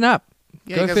like. Snap.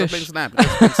 Yeah, Go you guys fish. are playing Snap. You guys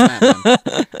are playing Snap,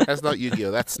 man. That's not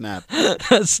Yu-Gi-Oh! That's Snap.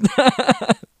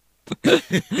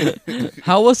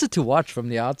 How was it to watch from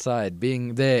the outside,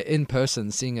 being there in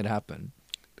person, seeing it happen?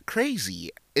 Crazy.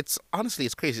 It's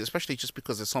crazy, especially just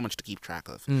because there's so much to keep track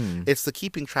of. It's the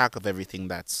keeping track of everything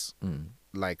that's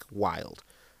like wild.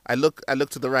 I look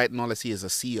to the right and all I see is a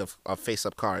sea of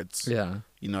face-up cards. Yeah.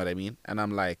 You know what I mean? And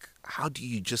I'm like, how do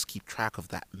you just keep track of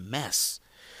that mess?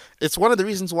 It's one of the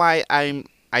reasons why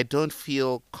I don't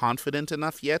feel confident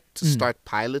enough yet to start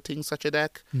piloting such a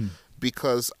deck,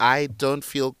 because I don't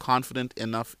feel confident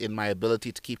enough in my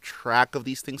ability to keep track of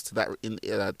these things to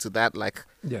that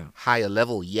higher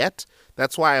level yet.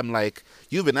 That's why I'm like,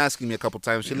 you've been asking me a couple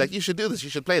times. You're like, you should do this. You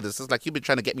should play this. It's like you've been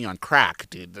trying to get me on crack,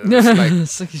 dude.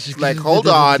 It's like hold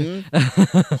on.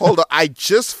 I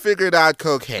just figured out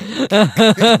cocaine.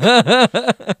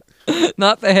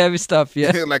 Not the heavy stuff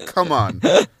yet. Like, come on.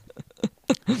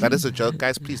 That is a joke,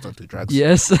 guys. Please don't do drugs.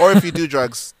 Yes. Or if you do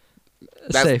drugs,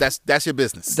 that's your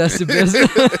business. That's your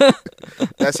business.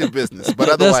 That's your business. But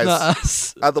otherwise, that's not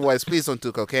us. Otherwise, please don't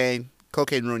do cocaine.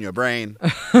 Cocaine ruin your brain.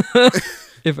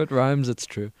 If it rhymes, it's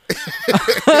true.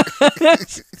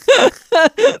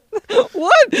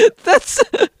 What? That's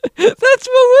what we've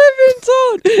been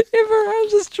told. If it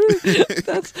rhymes, it's true.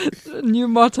 That's a new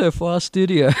motto for our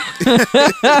studio.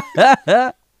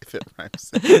 If it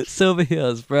rhymes. Silver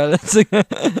Hills, bro.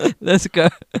 Let's go.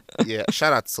 Yeah,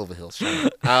 shout out to Silver Hills.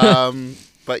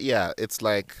 But yeah, it's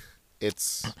like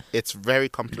it's very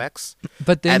complex.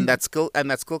 But then, and that skill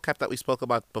cap that we spoke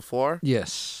about before.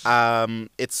 Yes.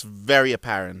 It's very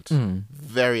apparent.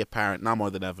 Very apparent, now more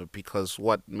than ever, because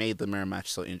what made the mirror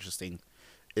match so interesting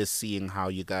is seeing how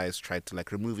you guys tried to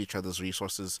like remove each other's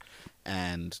resources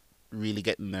and really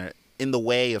get in the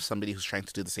way of somebody who's trying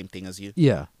to do the same thing as you.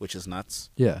 Yeah. Which is nuts.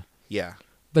 Yeah. Yeah.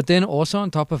 But then also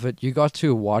on top of it, you got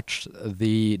to watch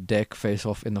the deck face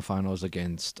off in the finals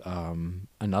against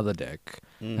another deck.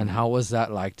 And how was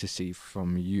that like to see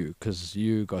from you? Because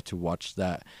you got to watch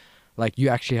that. Like, you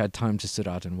actually had time to sit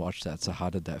out and watch that. So how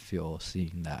did that feel,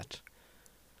 seeing that?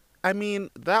 I mean,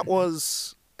 that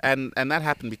was... And that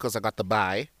happened because I got the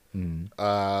bye.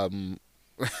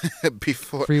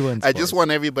 Before Free wins, I just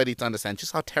want everybody to understand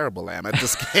just how terrible I am at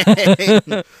this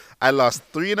game. I lost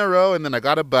 3 in a row and then I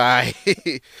got a bye.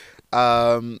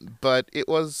 But it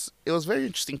was very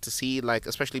interesting to see, like,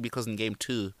 especially because in game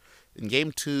two,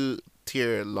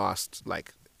 Tier lost,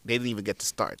 like, they didn't even get to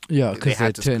start. Yeah, because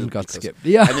their turn got skipped.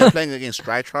 Yeah, and they're playing against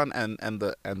Drytron, and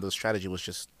the strategy was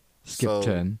just skip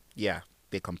turn. Yeah,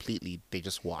 they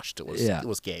just washed. It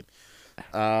was game.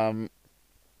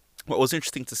 What was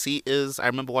interesting to see is I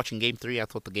remember watching game 3. I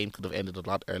thought the game could have ended a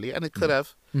lot earlier, and it could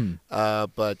have.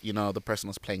 But the person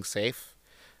was playing safe.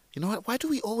 You know what? Why do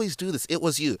we always do this? It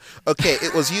was you. Okay,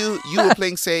 it was you. You were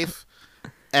playing safe,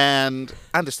 and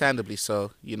understandably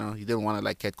so. You didn't want to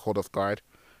like get caught off guard.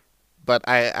 But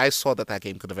I saw that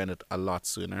game could have ended a lot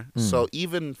sooner. So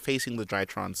even facing the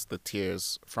Drytrons, the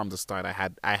Tiers from the start,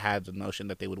 I had the notion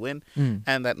that they would win,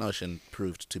 and that notion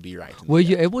proved to be right. Were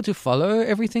you able to follow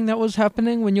everything that was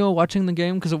happening when you were watching the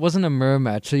game? Because it wasn't a mirror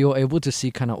match, so you were able to see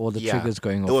kind of all the triggers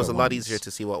going off. It was a lot easier to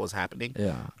see what was happening.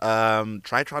 Yeah.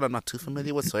 Drytron I'm not too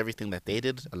familiar with, so everything that they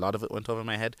did, a lot of it went over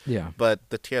my head. Yeah. But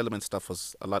the Tearlaments stuff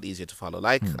was a lot easier to follow.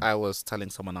 Like I was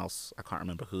telling someone else, I can't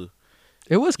remember who.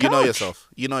 It was Couch.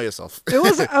 You know yourself. It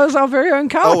was our very own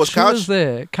Couch. Oh, was Couch? Was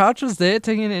there. Couch was there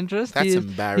taking an interest. That's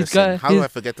embarrassing. How do I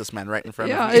forget this man right in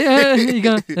front of me?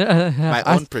 My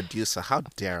own producer. How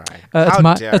dare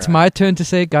I? It's my turn to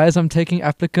say, guys, I'm taking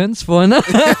applicants for an... You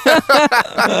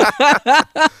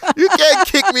can't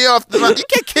kick me off. You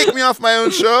can't kick me off my own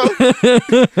show.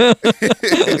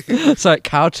 Sorry,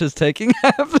 Couch is taking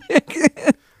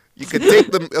applicants. You could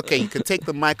take them. Okay, you could take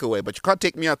the mic away, but you can't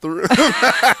take me out the room.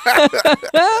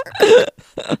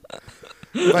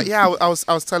 But yeah, I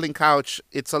was telling Couch,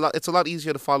 it's a lot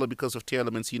easier to follow because of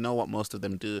Tearlaments. You know what most of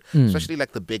them do, especially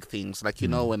like the big things. Like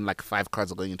when like 5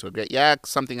 cards are going into a great. Yeah,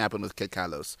 something happened with Kid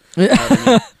Kalos. You know what I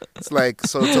mean? It's like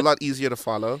so it's a lot easier to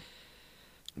follow.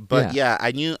 But yeah,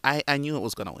 I knew it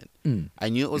was gonna win. I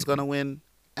knew it was gonna win,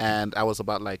 and I was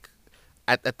about like.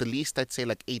 At the least, I'd say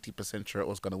like 80% sure it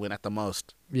was going to win. At the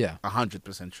most,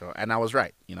 100% sure. And I was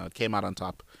right. It came out on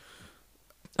top.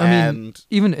 I mean,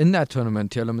 even in that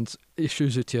tournament, Tearlaments,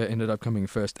 Ishuzu tier ended up coming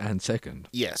first and second.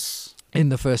 Yes. In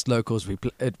the first locals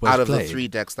it was out of played. The 3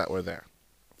 decks that were there.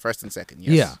 First and second,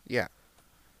 yes. Yeah.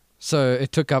 So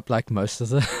it took up like most of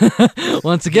the,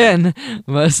 once again,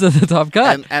 most of the top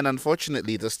cut. And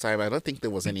unfortunately this time, I don't think there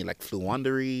was any like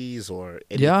Fluwanderies or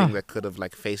anything that could have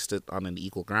like faced it on an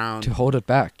equal ground. To hold it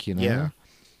back, Yeah.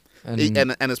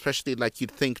 And especially like you'd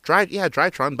think,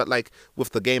 Drytron, but like with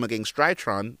the game against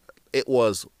Drytron, it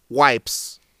was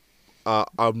wipes on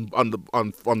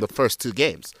the first 2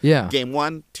 games. Yeah. Game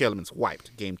 1, Tearlaments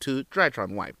wiped. Game 2,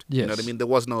 Drytron wiped. Yes. You know what I mean? There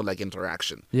was no like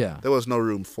interaction. Yeah. There was no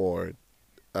room for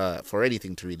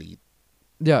anything to really.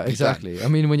 Yeah, exactly. Done. I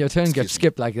mean, when your turn gets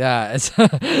skipped like that,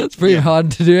 it's pretty hard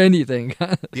to do anything.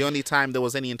 The only time there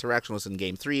was any interaction was in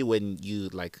game 3 when you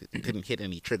like didn't hit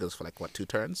any triggers for like 2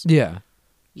 turns. Yeah.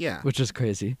 Yeah. Which is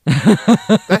crazy.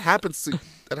 That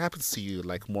happens to you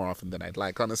like more often than I'd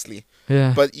like, honestly.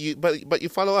 Yeah. But you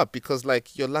follow up because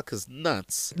like your luck is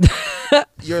nuts.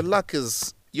 Your luck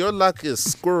is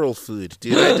squirrel food,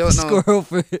 dude. I don't know. Squirrel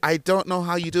food. I don't know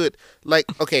how you do it. Like,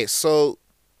 okay, so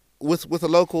with the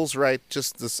locals, right?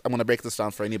 Just this, I'm gonna break this down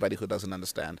for anybody who doesn't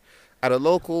understand. At a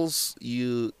locals,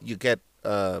 you get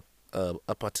a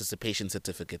participation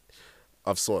certificate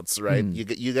of sorts, right?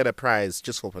 You get a prize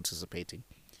just for participating,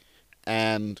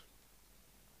 and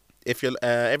if you're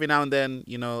every now and then,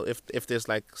 if there's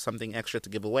like something extra to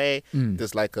give away,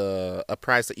 there's like a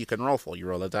prize that you can roll for. You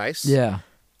roll a dice. Yeah.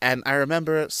 And I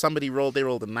remember they rolled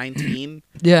a 19.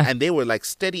 Yeah. And they were like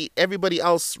steady. Everybody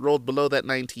else rolled below that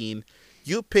 19.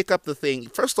 You pick up the thing.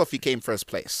 First off, you came first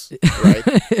place, right?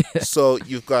 So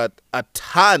you've got a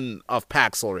ton of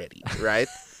packs already, right?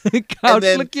 Couch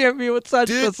looking at me with such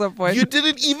disappointment. You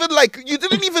didn't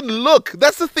even look.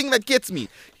 That's the thing that gets me.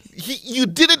 You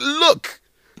didn't look.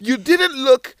 You didn't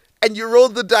look, and you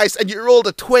rolled the dice, and you rolled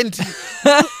a 20.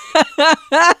 What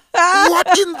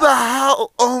in the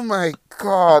hell? Oh my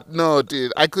God, no,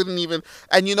 dude. I couldn't even.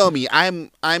 And you know me. I'm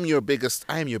your biggest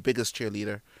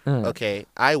cheerleader. Okay,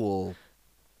 I will.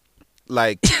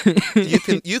 Like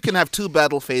you can have 2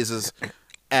 battle phases,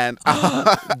 and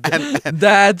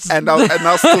That's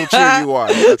I'll still cheer you on.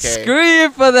 Okay? Screw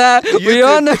you for that.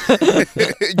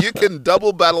 You can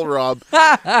double battle Rob,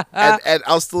 and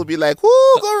I'll still be like, "Woo,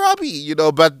 go Robbie," you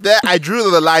know. But there, I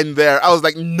drew the line there. I was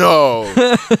like, no.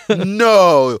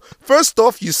 First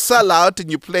off, you sell out and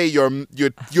you play your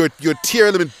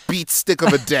Tearlaments beat stick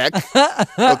of a deck.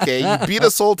 Okay, you beat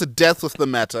us all to death with the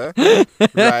meta,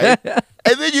 right?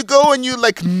 And then you go and you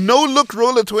like no look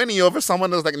roll a 20 over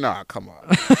someone that's like, nah, come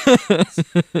on.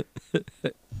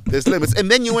 There's limits.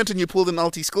 And then you went and you pulled an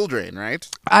ulti skull drain, right?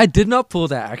 I did not pull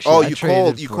that actually. Oh, you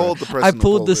called the person. I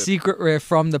pulled the secret rare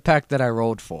from the pack that I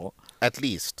rolled for. At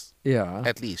least. Yeah.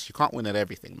 At least. You can't win at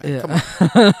everything, man.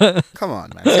 Yeah. Come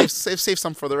on, man. Save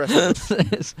some for the rest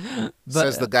of us.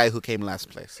 Says the guy who came last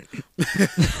place.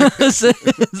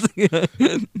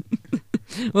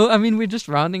 Well, I mean, we're just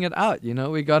rounding it out, you know.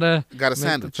 We got a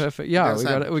sandwich. Perfect. Yeah,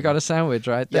 we got a sandwich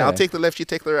right there. Yeah, I'll take the left, you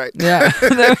take the right. Yeah.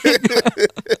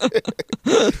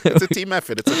 It's a team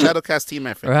effort. It's a Shadowcast team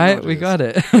effort. Right, you know we got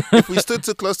it. If we stood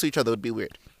too close to each other, it would be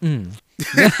weird.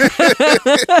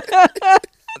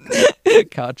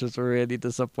 Couch was really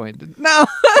disappointed. No.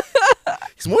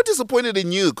 He's more disappointed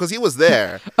in you because he was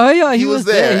there. Oh yeah, he was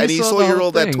there and he saw you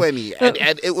roll that 20,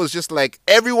 and it was just like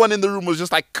everyone in the room was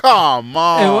just like, "Come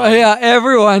on!" Yeah,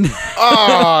 everyone.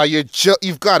 Oh,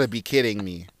 you've got to be kidding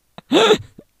me.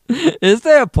 Is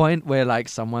there a point where like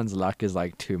someone's luck is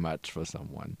like too much for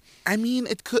someone? I mean,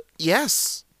 it could.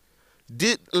 Yes.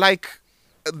 Did like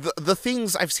the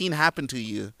things I've seen happen to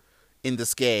you in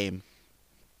this game?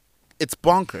 It's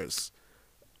bonkers.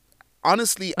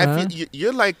 Honestly, I feel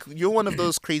you're one of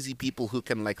those crazy people who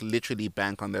can like literally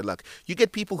bank on their luck. You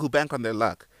get people who bank on their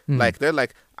luck. Like they're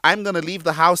like, I'm gonna leave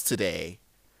the house today,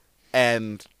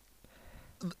 and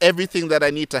everything that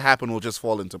I need to happen will just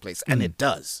fall into place, and it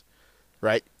does.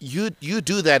 Right? You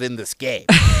do that in this game.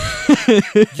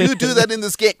 You do that in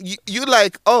this game. You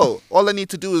like, oh, all I need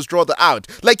to do is draw the out.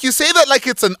 Like you say that like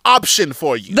it's an option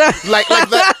for you. like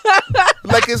that.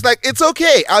 Like it's like it's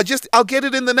okay. I'll get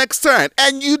it in the next turn,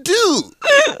 and you do.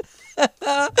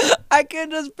 I can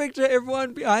just picture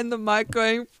everyone behind the mic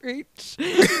going, preach.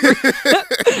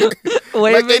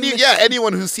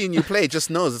 Anyone who's seen you play just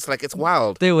knows it's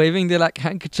wild. They're waving their like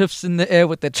handkerchiefs in the air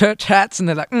with their church hats, and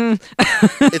they're like,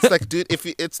 It's like, dude, if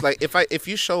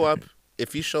you show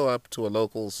up to a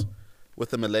locals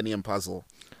with a Millennium Puzzle,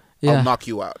 I'll knock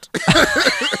you out.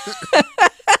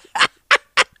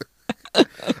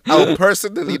 I'll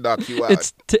personally knock you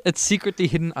out. It's secretly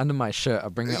hidden under my shirt. I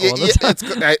bring it all the time.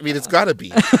 It's gotta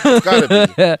be. It's gotta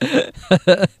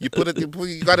be.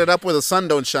 You got it up where the sun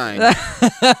don't shine.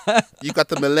 You got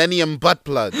the Millennium butt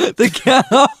plug.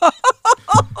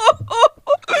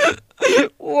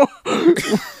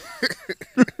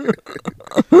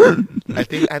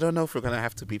 I don't know if we're gonna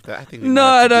have to beep that. I think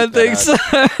I don't think so.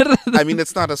 I mean,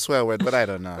 it's not a swear word, but I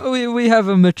don't know. We have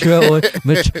a mature.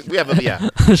 We have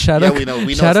a Shadow. We know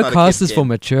Shadowcast is for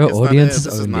mature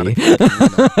audiences only.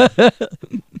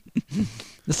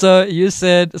 So you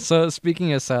said,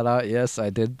 speaking of sellout, yes,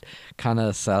 I did kind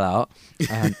of sell out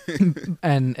and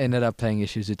ended up playing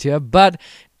Ishuzu tier. But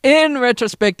in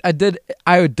retrospect, I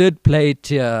did play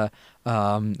tier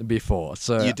before.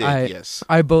 So you did, yes.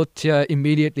 I bought tier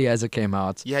immediately as it came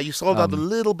out. Yeah, you sold out a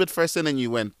little bit first and then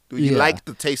you went. You liked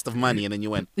the taste of money and then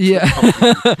you went. Yeah.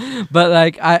 But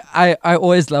like I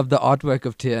always loved the artwork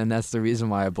of tier, and that's the reason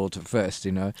why I bought it first,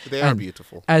 you know. They are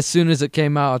beautiful. As soon as it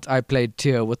came out, I played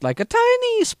tier with like a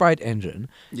tiny sprite engine.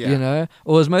 Yeah. You know? It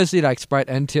was mostly like sprite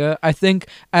and tier. I think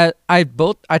I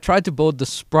tried to build the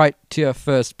sprite tier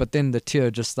first, but then the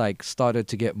tier just like started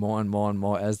to get more and more and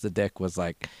more as the deck was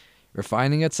like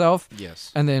refining itself.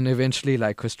 Yes. And then eventually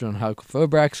like Christian Hulk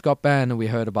Fobrax got banned, and we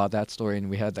heard about that story and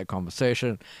we had that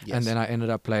conversation. Yes. And then I ended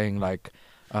up playing like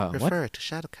refer to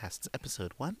Shadowcasts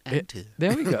episode 1 and 2.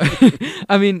 There we go.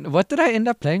 I mean, what did I end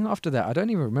up playing after that? I don't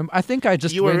even remember. I think I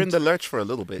just were in the lurch for a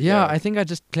little bit. Yeah, I think I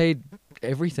just played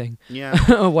everything. Yeah.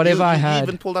 Whatever I had. You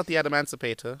even pulled out the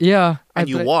Adamantipator. Yeah. And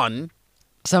you won.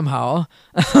 Somehow.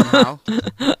 Well,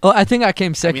 I think I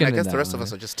came second. I mean, I guess the rest of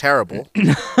us are just terrible.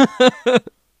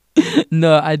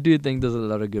 No, I do think there's a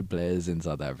lot of good players in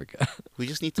South Africa. We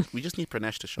just need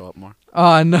Pranesh to show up more.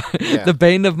 Oh no, the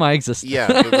bane of my existence. Yeah,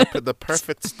 the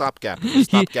perfect stopgap. The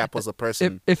stopgap was a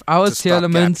person. If I was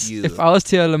Tearlaments,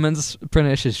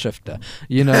 Pranesh is shifter.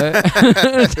 You know,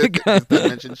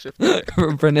 Dimension shifter.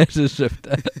 Pranesh is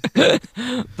shifter.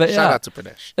 But shout out to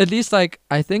Pranesh. At least, like,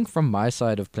 I think from my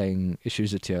side of playing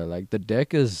Ishuzu tier, like the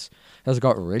deck has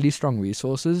got really strong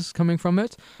resources coming from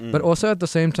it, but also at the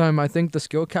same time, I think the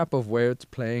skill cap of where it's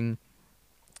playing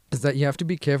is that you have to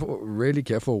be really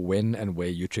careful when and where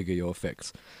you trigger your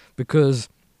effects, because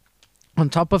on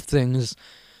top of things,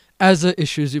 as a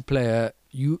Ishuzu player,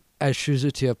 as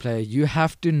Ishuzu tier player, you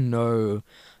have to know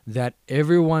that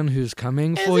everyone who's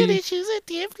coming for you. Ishuzu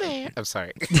tier player. I'm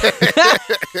sorry.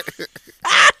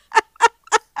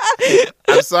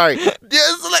 I'm sorry. Yeah,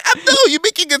 it's like, no, you're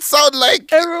making it sound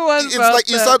like everyone's. It's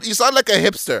like you sound like a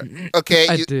hipster. Okay,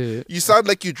 I do. You sound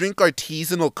like you drink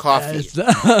artisanal coffee.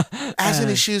 As an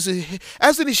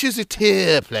Ishuzu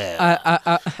tier player.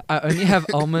 I only have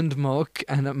almond milk,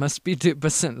 and it must be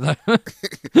 2% low.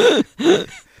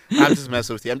 I'm just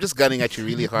messing with you. I'm just gunning at you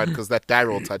really hard because that die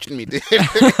roll touched me, dude.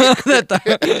 That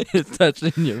die is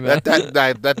touching you, man.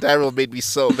 That die roll made me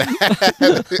so mad.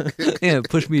 Yeah,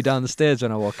 push me down the stairs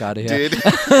when I walk out of here. Dude.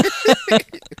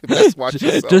 Best watch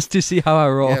yourself. Just to see how I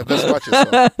roll. Yeah, best watch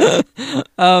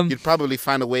yourself. You'd probably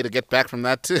find a way to get back from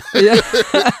that too. Yeah.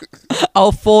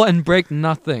 I'll fall and break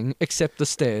nothing except the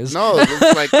stairs. No,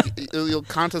 it's like you'll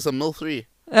count as a mill 3.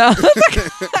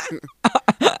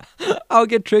 I'll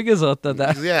get triggers out of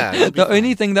that. Yeah. The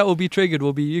only thing that will be triggered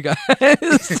will be you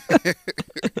guys.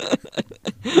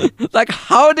 Like,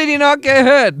 how did he not get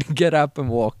hurt? Get up and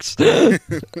walks. But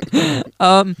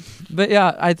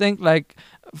yeah, I think like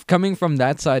coming from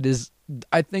that side is,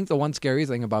 I think the one scary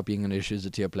thing about being an Ishuzu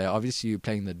tier player, obviously you're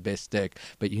playing the best deck,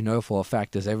 but you know for a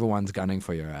fact is everyone's gunning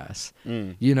for your ass.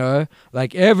 You know,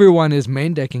 like everyone is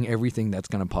main decking everything that's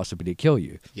going to possibly kill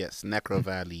you. Yes, Necro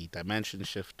Valley, Dimension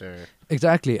Shifter.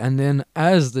 Exactly. And then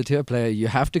as the tier player, you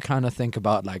have to kind of think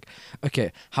about like,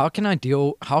 okay, how can I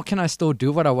still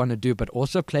do what I want to do, but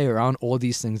also play around all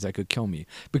these things that could kill me?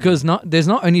 Because there's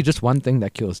not only just one thing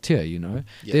that kills tier, you know?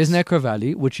 Yes. There's Necro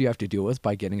Valley, which you have to deal with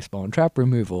by getting spawn trap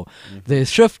removal.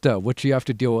 There's Shifter, which you have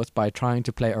to deal with by trying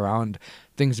to play around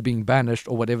things being banished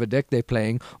or whatever deck they're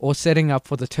playing, or setting up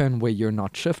for the turn where you're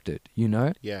not shifted, you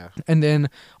know? Yeah. And then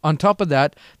on top of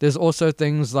that, there's also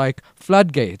things like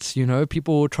floodgates, you know?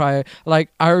 People will try, like,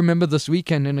 I remember this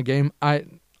weekend in a game,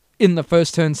 in the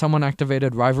first turn, someone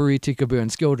activated Rivalry, Tikaboo,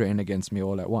 and Skill Drain against me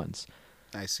all at once.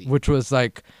 I see. Which was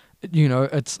like, you know,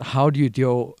 it's how do you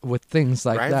deal with things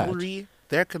like Rivalry? that?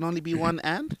 There can only be one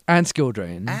and Skill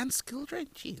Drain. And Skill Drain?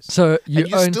 Jeez. So you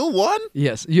still won?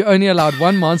 Yes. You only allowed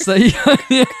one monster.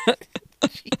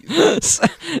 So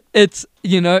it's,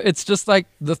 you know, it's just like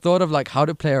the thought of like how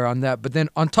to play around that. But then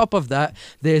on top of that,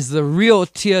 there's the real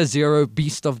tier 0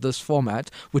 beast of this format,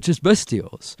 which is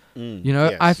Bestials. You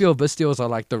know, yes. I feel Bestials are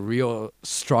like the real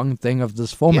strong thing of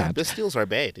this format. Yeah, Bestials are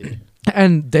bad, dude.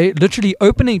 And they literally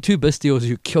opening 2 Bestials,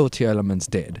 you kill Tearlaments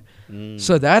dead.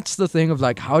 So that's the thing of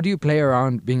like, how do you play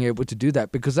around being able to do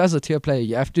that? Because as a tier player,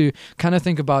 you have to kind of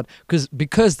think about,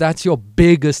 because that's your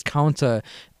biggest counter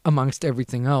amongst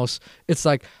everything else. It's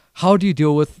like, how do you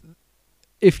deal with,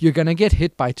 if you're going to get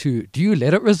hit by 2, do you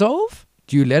let it resolve?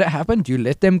 Do you let it happen? Do you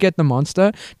let them get the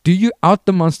monster? Do you out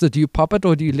the monster? Do you pop it?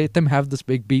 Or do you let them have this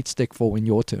big beat stick for when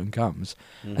your turn comes?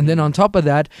 And then on top of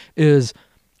that is,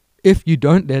 if you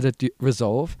don't let it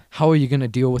resolve, how are you going to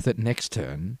deal with it next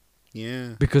turn?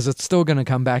 Yeah. Because it's still going to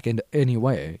come back in any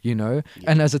way, you know?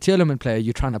 Yeah. And as a Tearlament player,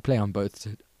 you're trying to play on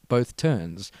both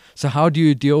turns. So how do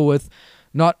you deal with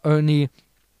not only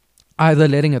either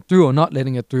letting it through or not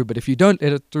letting it through, but if you don't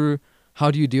let it through,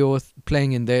 how do you deal with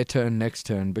playing in their turn next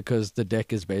turn? Because the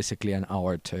deck is basically an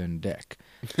our turn deck.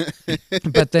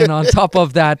 But then on top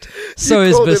of that, so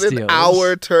is Bestials. An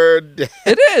our turn deck.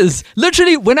 It is.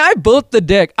 Literally, when I built the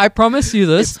deck, I promise you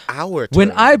this. It's our turn.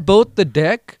 When I built the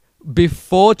deck,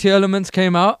 before Tearlaments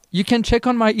came out, you can check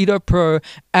on my Edo Pro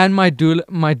and my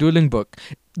dueling book.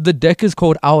 The deck is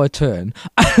called Our Turn.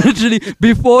 Literally,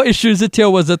 before Ishuzu tier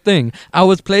was a thing, I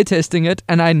was playtesting it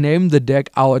and I named the deck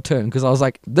Our Turn because I was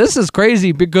like, this is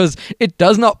crazy because it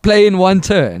does not play in one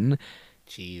turn.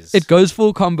 Jeez. It goes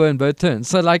full combo in both turns.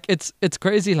 So like it's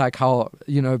crazy like how,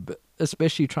 you know,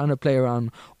 especially trying to play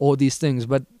around all these things,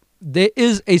 but there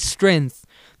is a strength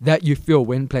that you feel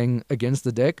when playing against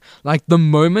the deck. Like the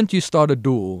moment you start a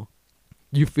duel,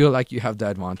 you feel like you have the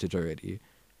advantage already.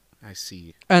 I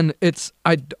see. And it's,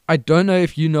 I don't know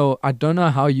if you know, I don't know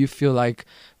how you feel like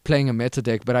playing a meta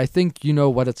deck, but I think you know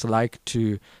what it's like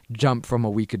to jump from a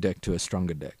weaker deck to a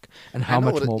stronger deck. And how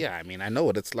much more. Yeah, I mean, I know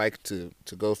what it's like to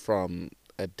go from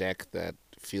a deck that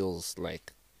feels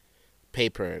like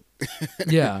paper.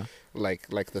 Yeah. like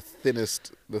the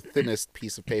thinnest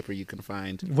piece of paper you can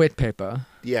find. Wet paper.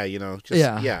 Yeah, you know,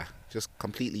 just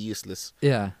completely useless.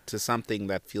 Yeah. To something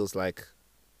that feels like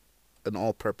an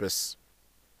all-purpose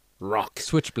rock.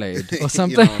 Switchblade or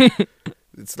something. You know,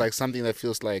 it's like something that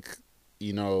feels like,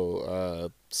 you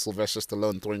know, Sylvester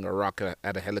Stallone throwing a rock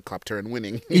at a helicopter and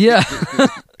winning. Yeah.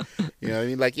 You know what I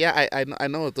mean? Like, yeah, I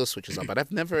know what those switches are, but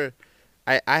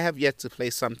I have yet to play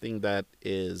something that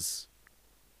is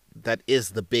that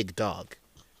is the big dog,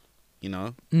 you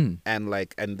know,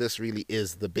 and this really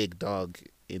is the big dog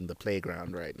in the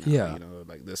playground right now. Yeah. You know,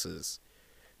 like this is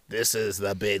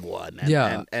the big one.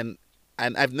 And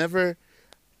I've never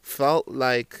felt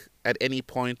like at any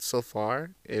point so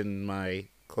far in my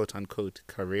quote unquote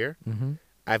career,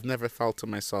 I've never felt to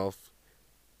myself,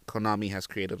 Konami has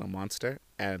created a monster.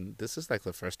 And this is like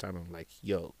the first time I'm like,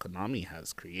 yo, Konami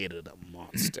has created a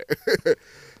monster.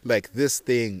 Like this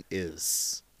thing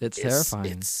is... It's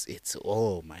terrifying. It's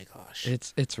oh my gosh.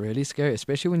 It's really scary,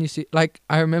 especially when you see, like,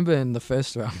 I remember in the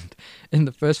first round,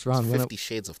 it's 50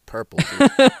 Shades of Purple,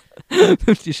 dude.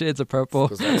 50 Shades of Purple.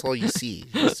 Because that's all you see.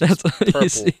 That's all purple. you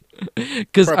see.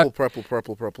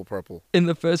 Purple. In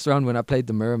the first round when I played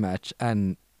the mirror match,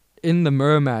 and in the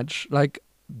mirror match, like,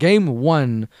 game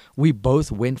 1, we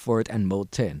both went for it and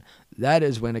milled 10. That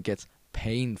is when it gets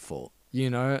painful. You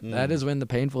know, that is when the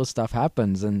painful stuff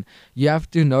happens, and you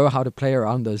have to know how to play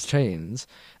around those chains.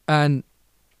 And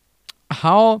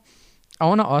I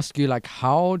want to ask you, like,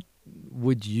 how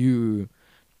would you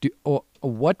do, or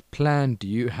what plan do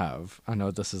you have? I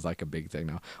know this is like a big thing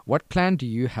now. What plan do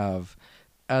you have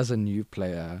as a new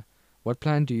player? What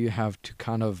plan do you have to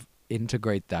kind of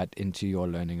integrate that into your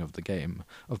learning of the game,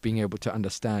 of being able to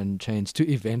understand chains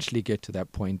to eventually get to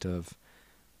that point of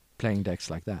playing decks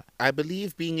like that? I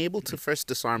believe being able to first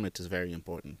disarm it is very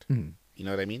important. You know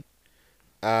what I mean?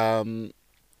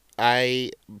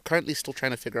 I currently still trying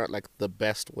to figure out like the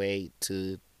best way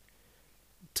to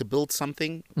build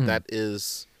something that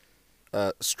is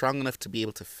strong enough to be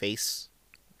able to face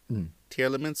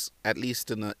Tearlaments, at least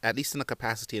in a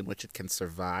capacity in which it can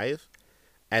survive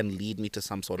and lead me to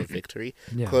some sort of victory.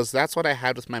 Because that's what I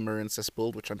had with my Marincess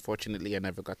build, which unfortunately I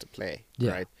never got to play.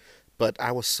 Right? But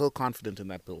I was so confident in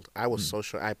that build. I was so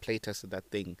sure. I play tested that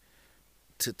thing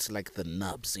to like the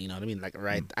nubs. You know what I mean? Like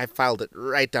I filed it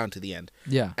right down to the end.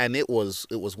 Yeah. And it was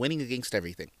winning against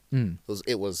everything.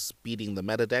 It was beating the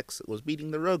meta decks. It was beating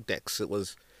the rogue decks. It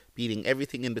was beating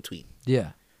everything in between.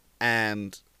 Yeah.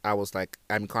 And I was like,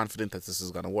 I'm confident that this is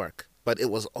gonna work. But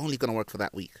it was only gonna work for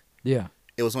that week. Yeah.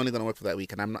 It was only gonna work for that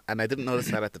week, and I didn't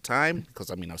notice that at the time because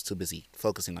I was too busy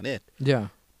focusing on it. Yeah.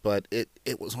 But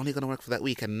it was only going to work for that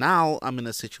week. And now I'm in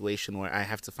a situation where I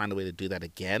have to find a way to do that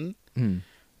again.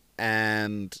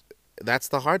 And that's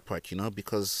the hard part, you know,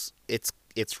 because it's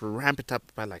ramped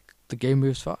up by like... The game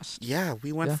moves fast. Yeah,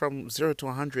 we went from 0 to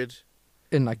 100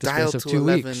 in like the space of 2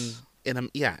 11 weeks.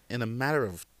 In a matter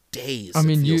of days. I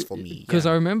mean, for me. Because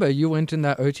I remember you went in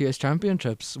that OTS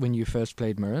Championships when you first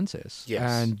played Marincess. Yes.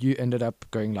 And you ended up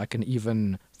going like an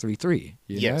even 3-3.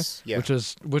 Yes. Yeah.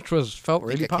 Which was felt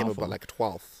really powerful. I came about like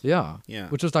 12th. Yeah. Yeah.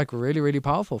 Which was like really, really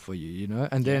powerful for you, you know?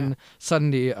 And then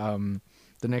suddenly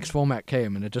the next format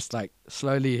came and it just like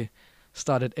slowly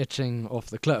started etching off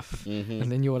the cliff.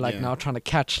 And then you were like now trying to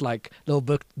catch like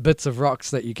little bits of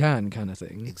rocks that you can, kind of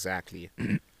thing. Exactly.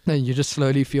 And you just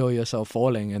slowly feel yourself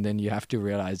falling, and then you have to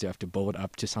realize you have to build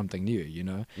up to something new, you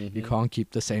know? You can't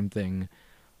keep the same thing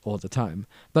all the time.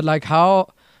 But like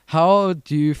how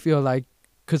do you feel like,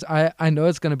 because I know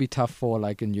it's going to be tough for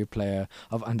like a new player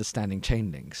of understanding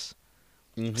chain links.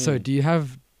 So do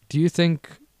you think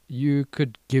you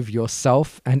could give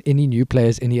yourself and any new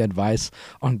players any advice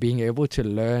on being able to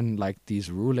learn like these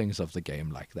rulings of the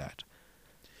game like that?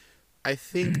 I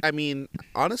think,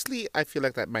 honestly, I feel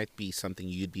like that might be something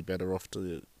you'd be better off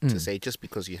to say, just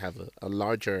because you have a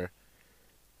larger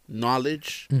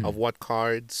knowledge of what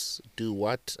cards do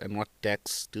what and what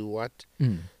decks do what.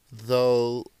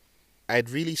 Though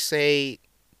I'd really say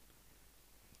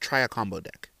try a combo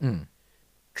deck.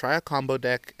 Try a combo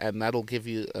deck, and that'll give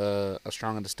you a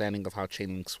strong understanding of how chain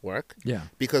links work. Yeah.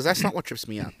 Because that's not what trips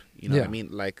me up. You know what I mean?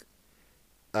 Like,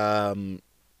 the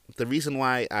reason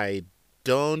why I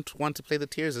don't want to play the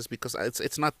tiers is because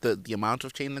it's not the amount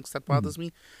of chain links that bothers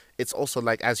me. It's also,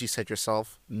 like, as you said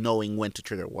yourself, knowing when to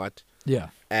trigger what. Yeah.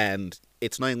 And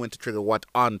it's knowing when to trigger what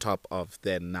on top of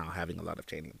then now having a lot of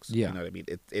chain links. Yeah. You know what I mean?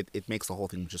 It makes the whole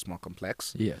thing just more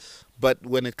complex. Yes. But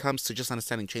when it comes to just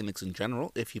understanding chain links in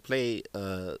general, if you play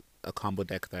a combo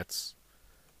deck that's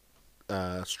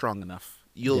strong enough,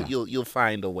 you'll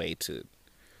find a way to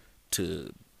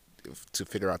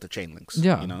figure out the chain links.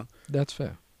 Yeah. You know? That's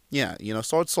fair. Yeah, you know,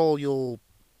 Sword Soul, you'll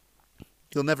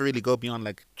never really go beyond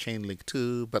like Chain Link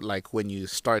 2, but like when you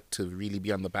start to really be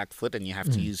on the back foot and you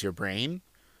have to use your brain,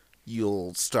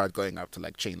 you'll start going up to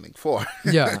like Chain Link 4.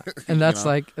 Yeah, and that's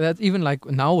like that's even like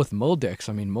now with mold decks.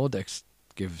 I mean, mold decks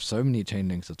give so many chain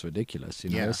links, it's ridiculous, you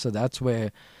know. Yeah. So that's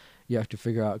where you have to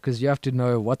figure out, because you have to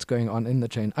know what's going on in the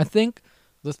chain. I think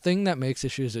the thing that makes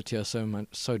Ishuzu tier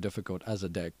so difficult as a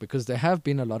deck, because there have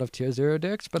been a lot of tier 0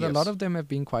 decks, but a lot of them have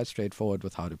been quite straightforward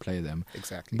with how to play them.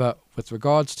 Exactly. But with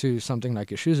regards to something like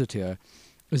Ishuzu tier,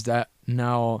 is that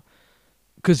now,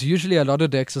 because usually a lot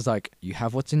of decks is like, you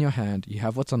have what's in your hand, you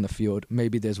have what's on the field,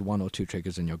 maybe there's 1 or 2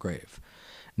 triggers in your grave.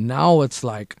 Now it's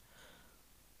like,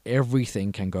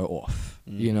 everything can go off.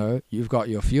 You know, you've got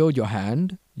your field, your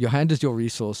hand is your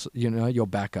resource, you know, your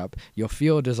backup. Your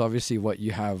field is obviously what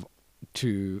you have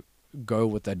to go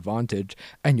with advantage,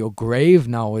 and your grave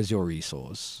now is your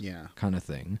resource, kind of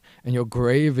thing. And your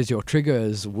grave is your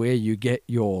triggers, where you get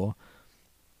your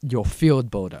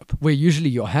field build up, where usually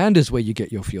your hand is where you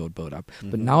get your field build up.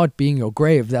 But now it being your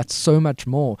grave, that's so much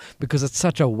more, because it's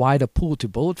such a wider pool to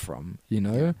build from, you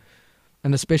know.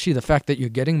 And especially the fact that you're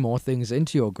getting more things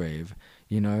into your grave,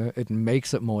 you know, it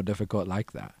makes it more difficult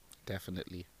like that.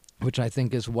 Definitely. Which I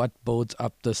think is what builds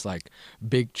up this like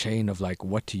big chain of like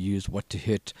what to use, what to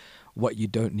hit, what you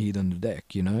don't need in the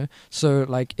deck, you know? So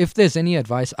like if there's any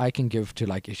advice I can give to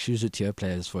like Ishuzu tier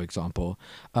players, for example,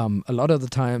 a lot of the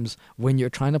times when you're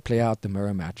trying to play out the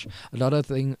mirror match, a lot of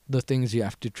the things you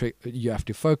have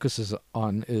to focus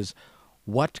on is,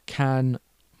 what can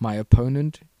my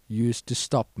opponent use to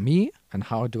stop me, and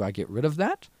how do I get rid of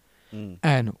that?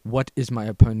 And what is my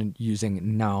opponent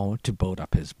using now to build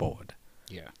up his board?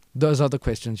 Those are the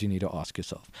questions you need to ask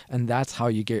yourself, and that's how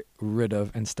you get rid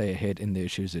of and stay ahead in the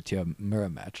Ishuzu tier mirror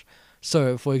match.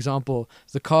 So for example,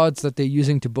 the cards that they're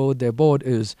using to build their board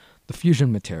is the fusion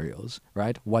materials,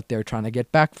 right? What they're trying to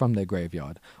get back from their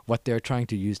graveyard, what they're trying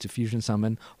to use to fusion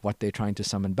summon, what they're trying to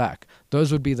summon back.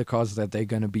 Those would be the cards that they're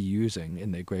going to be using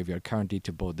in their graveyard currently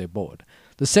to build their board.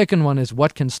 The second one is,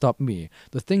 what can stop me?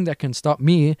 The thing that can stop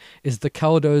me is the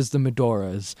Kaldos, the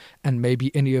Medoras, and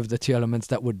maybe any of the Tearlaments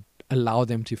that would allow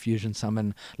them to fusion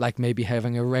summon, like maybe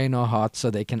having a Raynor Heart so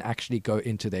they can actually go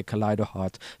into their Kaleido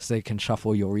Heart, so they can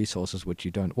shuffle your resources, which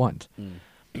you don't want.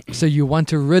 So you want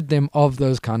to rid them of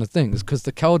those kind of things, because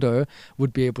the Kaldo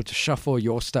would be able to shuffle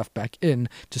your stuff back in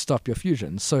to stop your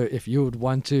fusion. So if you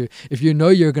know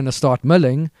you're going to start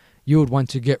milling, you would want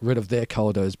to get rid of their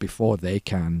Kaldos before they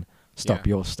can stop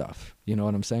your stuff. You know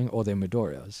what I'm saying? Or their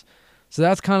Midorias. So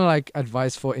that's kind of like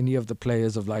advice for any of the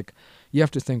players of like, you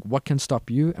have to think what can stop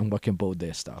you and what can build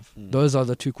their stuff. Those are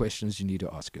the two questions you need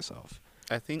to ask yourself.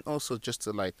 I think also just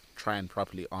to like try and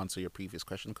properly answer your previous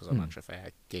question, because I'm not sure if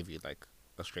I gave you like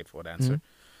a straightforward answer.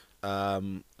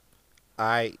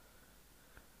 I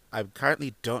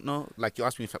currently don't know, like you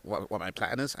asked me what my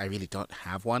plan is. I really don't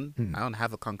have one. I don't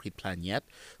have a concrete plan yet,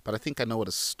 but I think I know where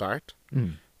to start.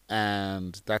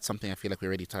 And that's something I feel like we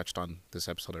already touched on this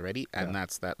episode already. And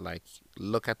that's that, like,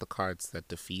 look at the cards that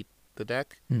defeat the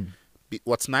deck.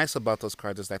 What's nice about those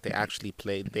cards is that they actually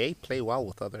play well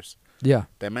with others. Yeah.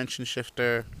 Dimension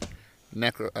Shifter,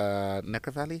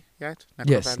 Necrovalley, right?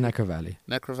 Yes, Necrovalley.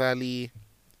 Necrovalley,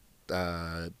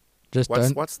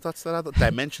 what's that other?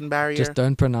 Dimension Barrier. Just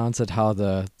don't pronounce it how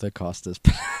the cast is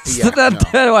pronounced.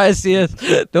 That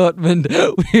YCS Dortmund,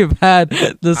 we've had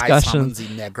discussions. I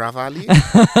summon the Necrovalley.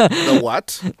 The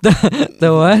what?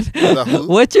 The what? The who?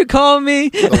 What you call me?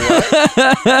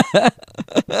 The what?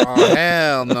 Oh,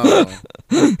 hell no.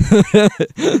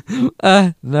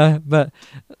 No, but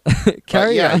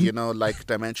carry on. Yeah, you know, like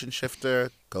Dimension Shifter,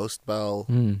 Ghost Bell,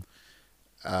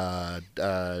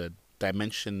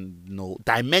 dimensional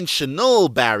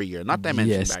barrier, not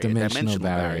dimensional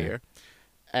barrier,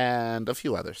 and a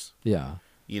few others. Yeah,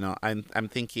 you know, I'm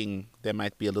thinking there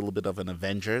might be a little bit of an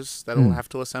Avengers that will have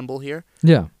to assemble here.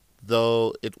 Yeah,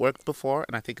 though it worked before,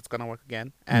 and I think it's gonna work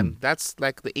again. And that's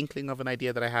like the inkling of an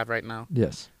idea that I have right now.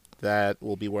 Yes, that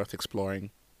will be worth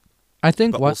exploring. I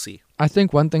think we'll see. I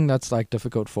think one thing that's like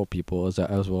difficult for people is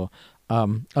that as well.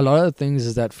 A lot of the things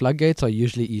is that floodgates are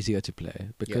usually easier to play,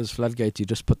 because floodgates, you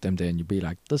just put them there and you be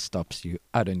like, this stops you.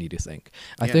 I don't need to think.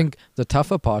 I think the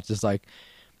tougher part is like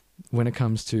when it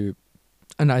comes to,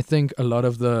 and I think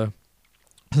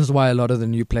this is why a lot of the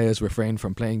new players refrain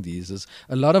from playing these, is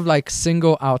a lot of like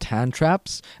single out hand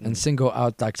traps and single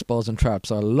out like spells and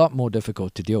traps are a lot more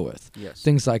difficult to deal with. Yes.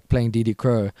 Things like playing DD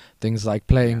Crow, things like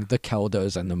playing the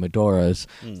Kaldos and the Medoras,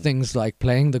 things like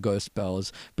playing the ghost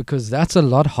spells, because that's a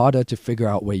lot harder to figure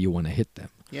out where you want to hit them.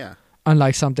 Yeah.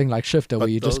 Unlike something like Shifter, where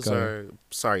you just go.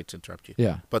 Sorry to interrupt you.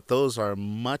 Yeah. But those are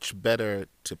much better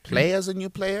to play as a new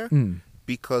player,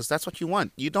 because that's what you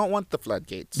want. You don't want the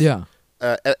floodgates. Yeah.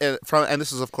 And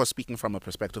this is, of course, speaking from a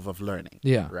perspective of learning.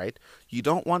 Yeah. Right? You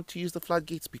don't want to use the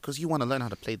floodgates because you want to learn how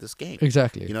to play this game.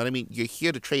 Exactly. You know what I mean? You're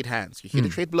here to trade hands. You're here to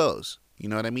trade blows. You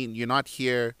know what I mean? You're not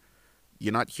here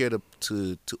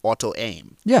to auto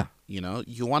aim. Yeah. You know,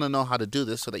 you want to know how to do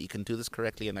this so that you can do this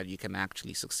correctly and that you can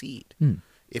actually succeed.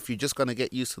 if you're just gonna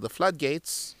get used to the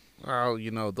floodgates, well,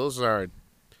 those are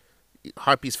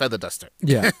Harpy's feather duster.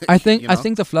 Yeah, I think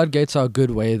the floodgates are a good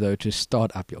way though to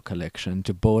start up your collection,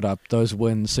 to build up those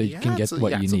wins so you can get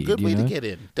what you need. It's a good way to get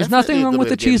in. There's nothing wrong with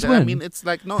the cheese win. I mean, it's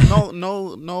like no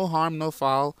harm, no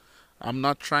foul. I'm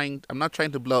not trying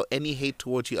to blow any hate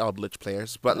towards you Aldrich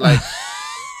players, but like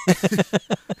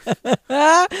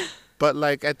but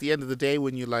like at the end of the day,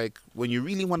 when you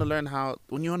really want to learn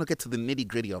when you want to get to the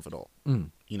nitty-gritty of it all,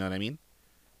 you know what I mean?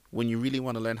 When you really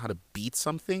want to learn how to beat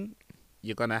something,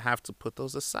 you're going to have to put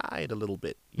those aside a little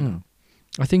bit, you know?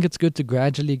 I think it's good to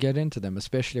gradually get into them,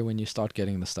 especially when you start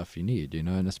getting the stuff you need,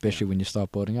 and especially when you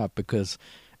start building up, because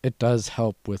it does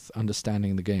help with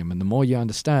understanding the game. And the more you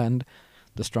understand,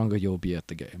 the stronger you'll be at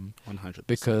the game. 100%.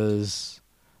 Because,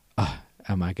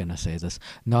 am I going to say this?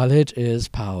 Knowledge is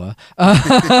power.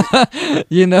 And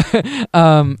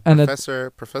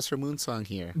Professor Moonsong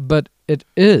here. But it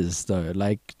is, though,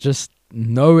 like just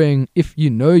knowing, if you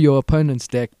know your opponent's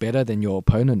deck better than your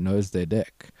opponent knows their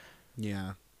deck.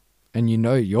 Yeah. And you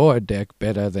know your deck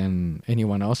better than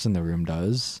anyone else in the room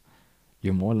does,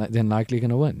 you're more than likely going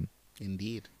to win.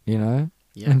 Indeed. Yeah.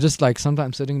 And just like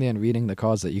sometimes sitting there and reading the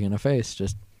cards that you're going to face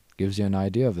just gives you an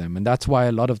idea of them. And that's why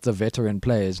a lot of the veteran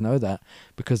players know that,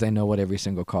 because they know what every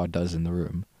single card does in the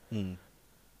room.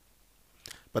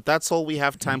 But that's all we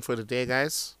have time for today,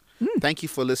 guys. Thank you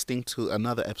for listening to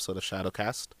another episode of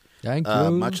Shadowcast. Thank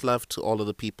you. Much love to all of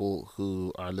the people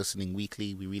who are listening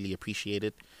weekly. We really appreciate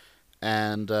it.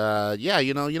 And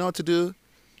you know what to do.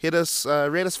 Hit us,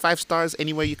 rate us 5 stars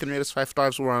anywhere you can rate us 5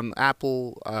 stars. We're on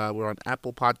Apple. We're on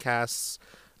Apple Podcasts.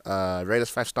 Rate us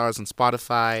 5 stars on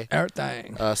Spotify.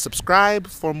 Everything. Subscribe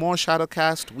for more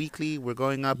Shadowcast weekly. We're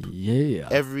going up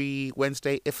every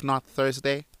Wednesday, if not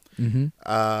Thursday.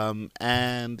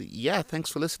 And yeah,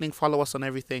 thanks for listening. Follow us on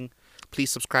everything. Please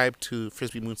subscribe to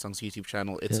Frisbee Moonsong's YouTube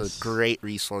channel. It's a great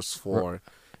resource for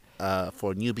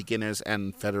new beginners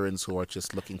and veterans who are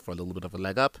just looking for a little bit of a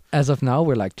leg up. As of now,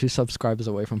 we're like 2 subscribers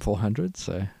away from 400.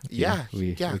 So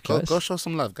go show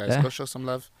some love, guys. Go show some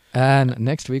love. And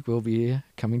next week we'll be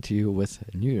coming to you with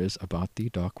news about the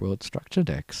Dark World structure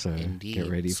deck. So Indeed. Get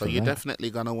ready for that. So you're definitely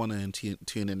gonna want to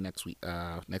tune in next week.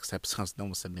 Next episode. I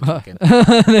almost said next weekend.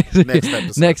 Next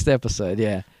episode. Next episode.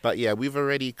 Yeah. But yeah, we've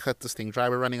already cut this thing dry.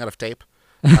 We're running out of tape.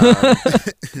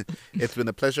 It's been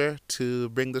a pleasure to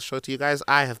bring this show to you guys.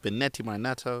 I have been Neti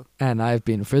Marnato. And I've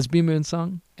been Frisbee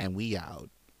Moonsong. And we out.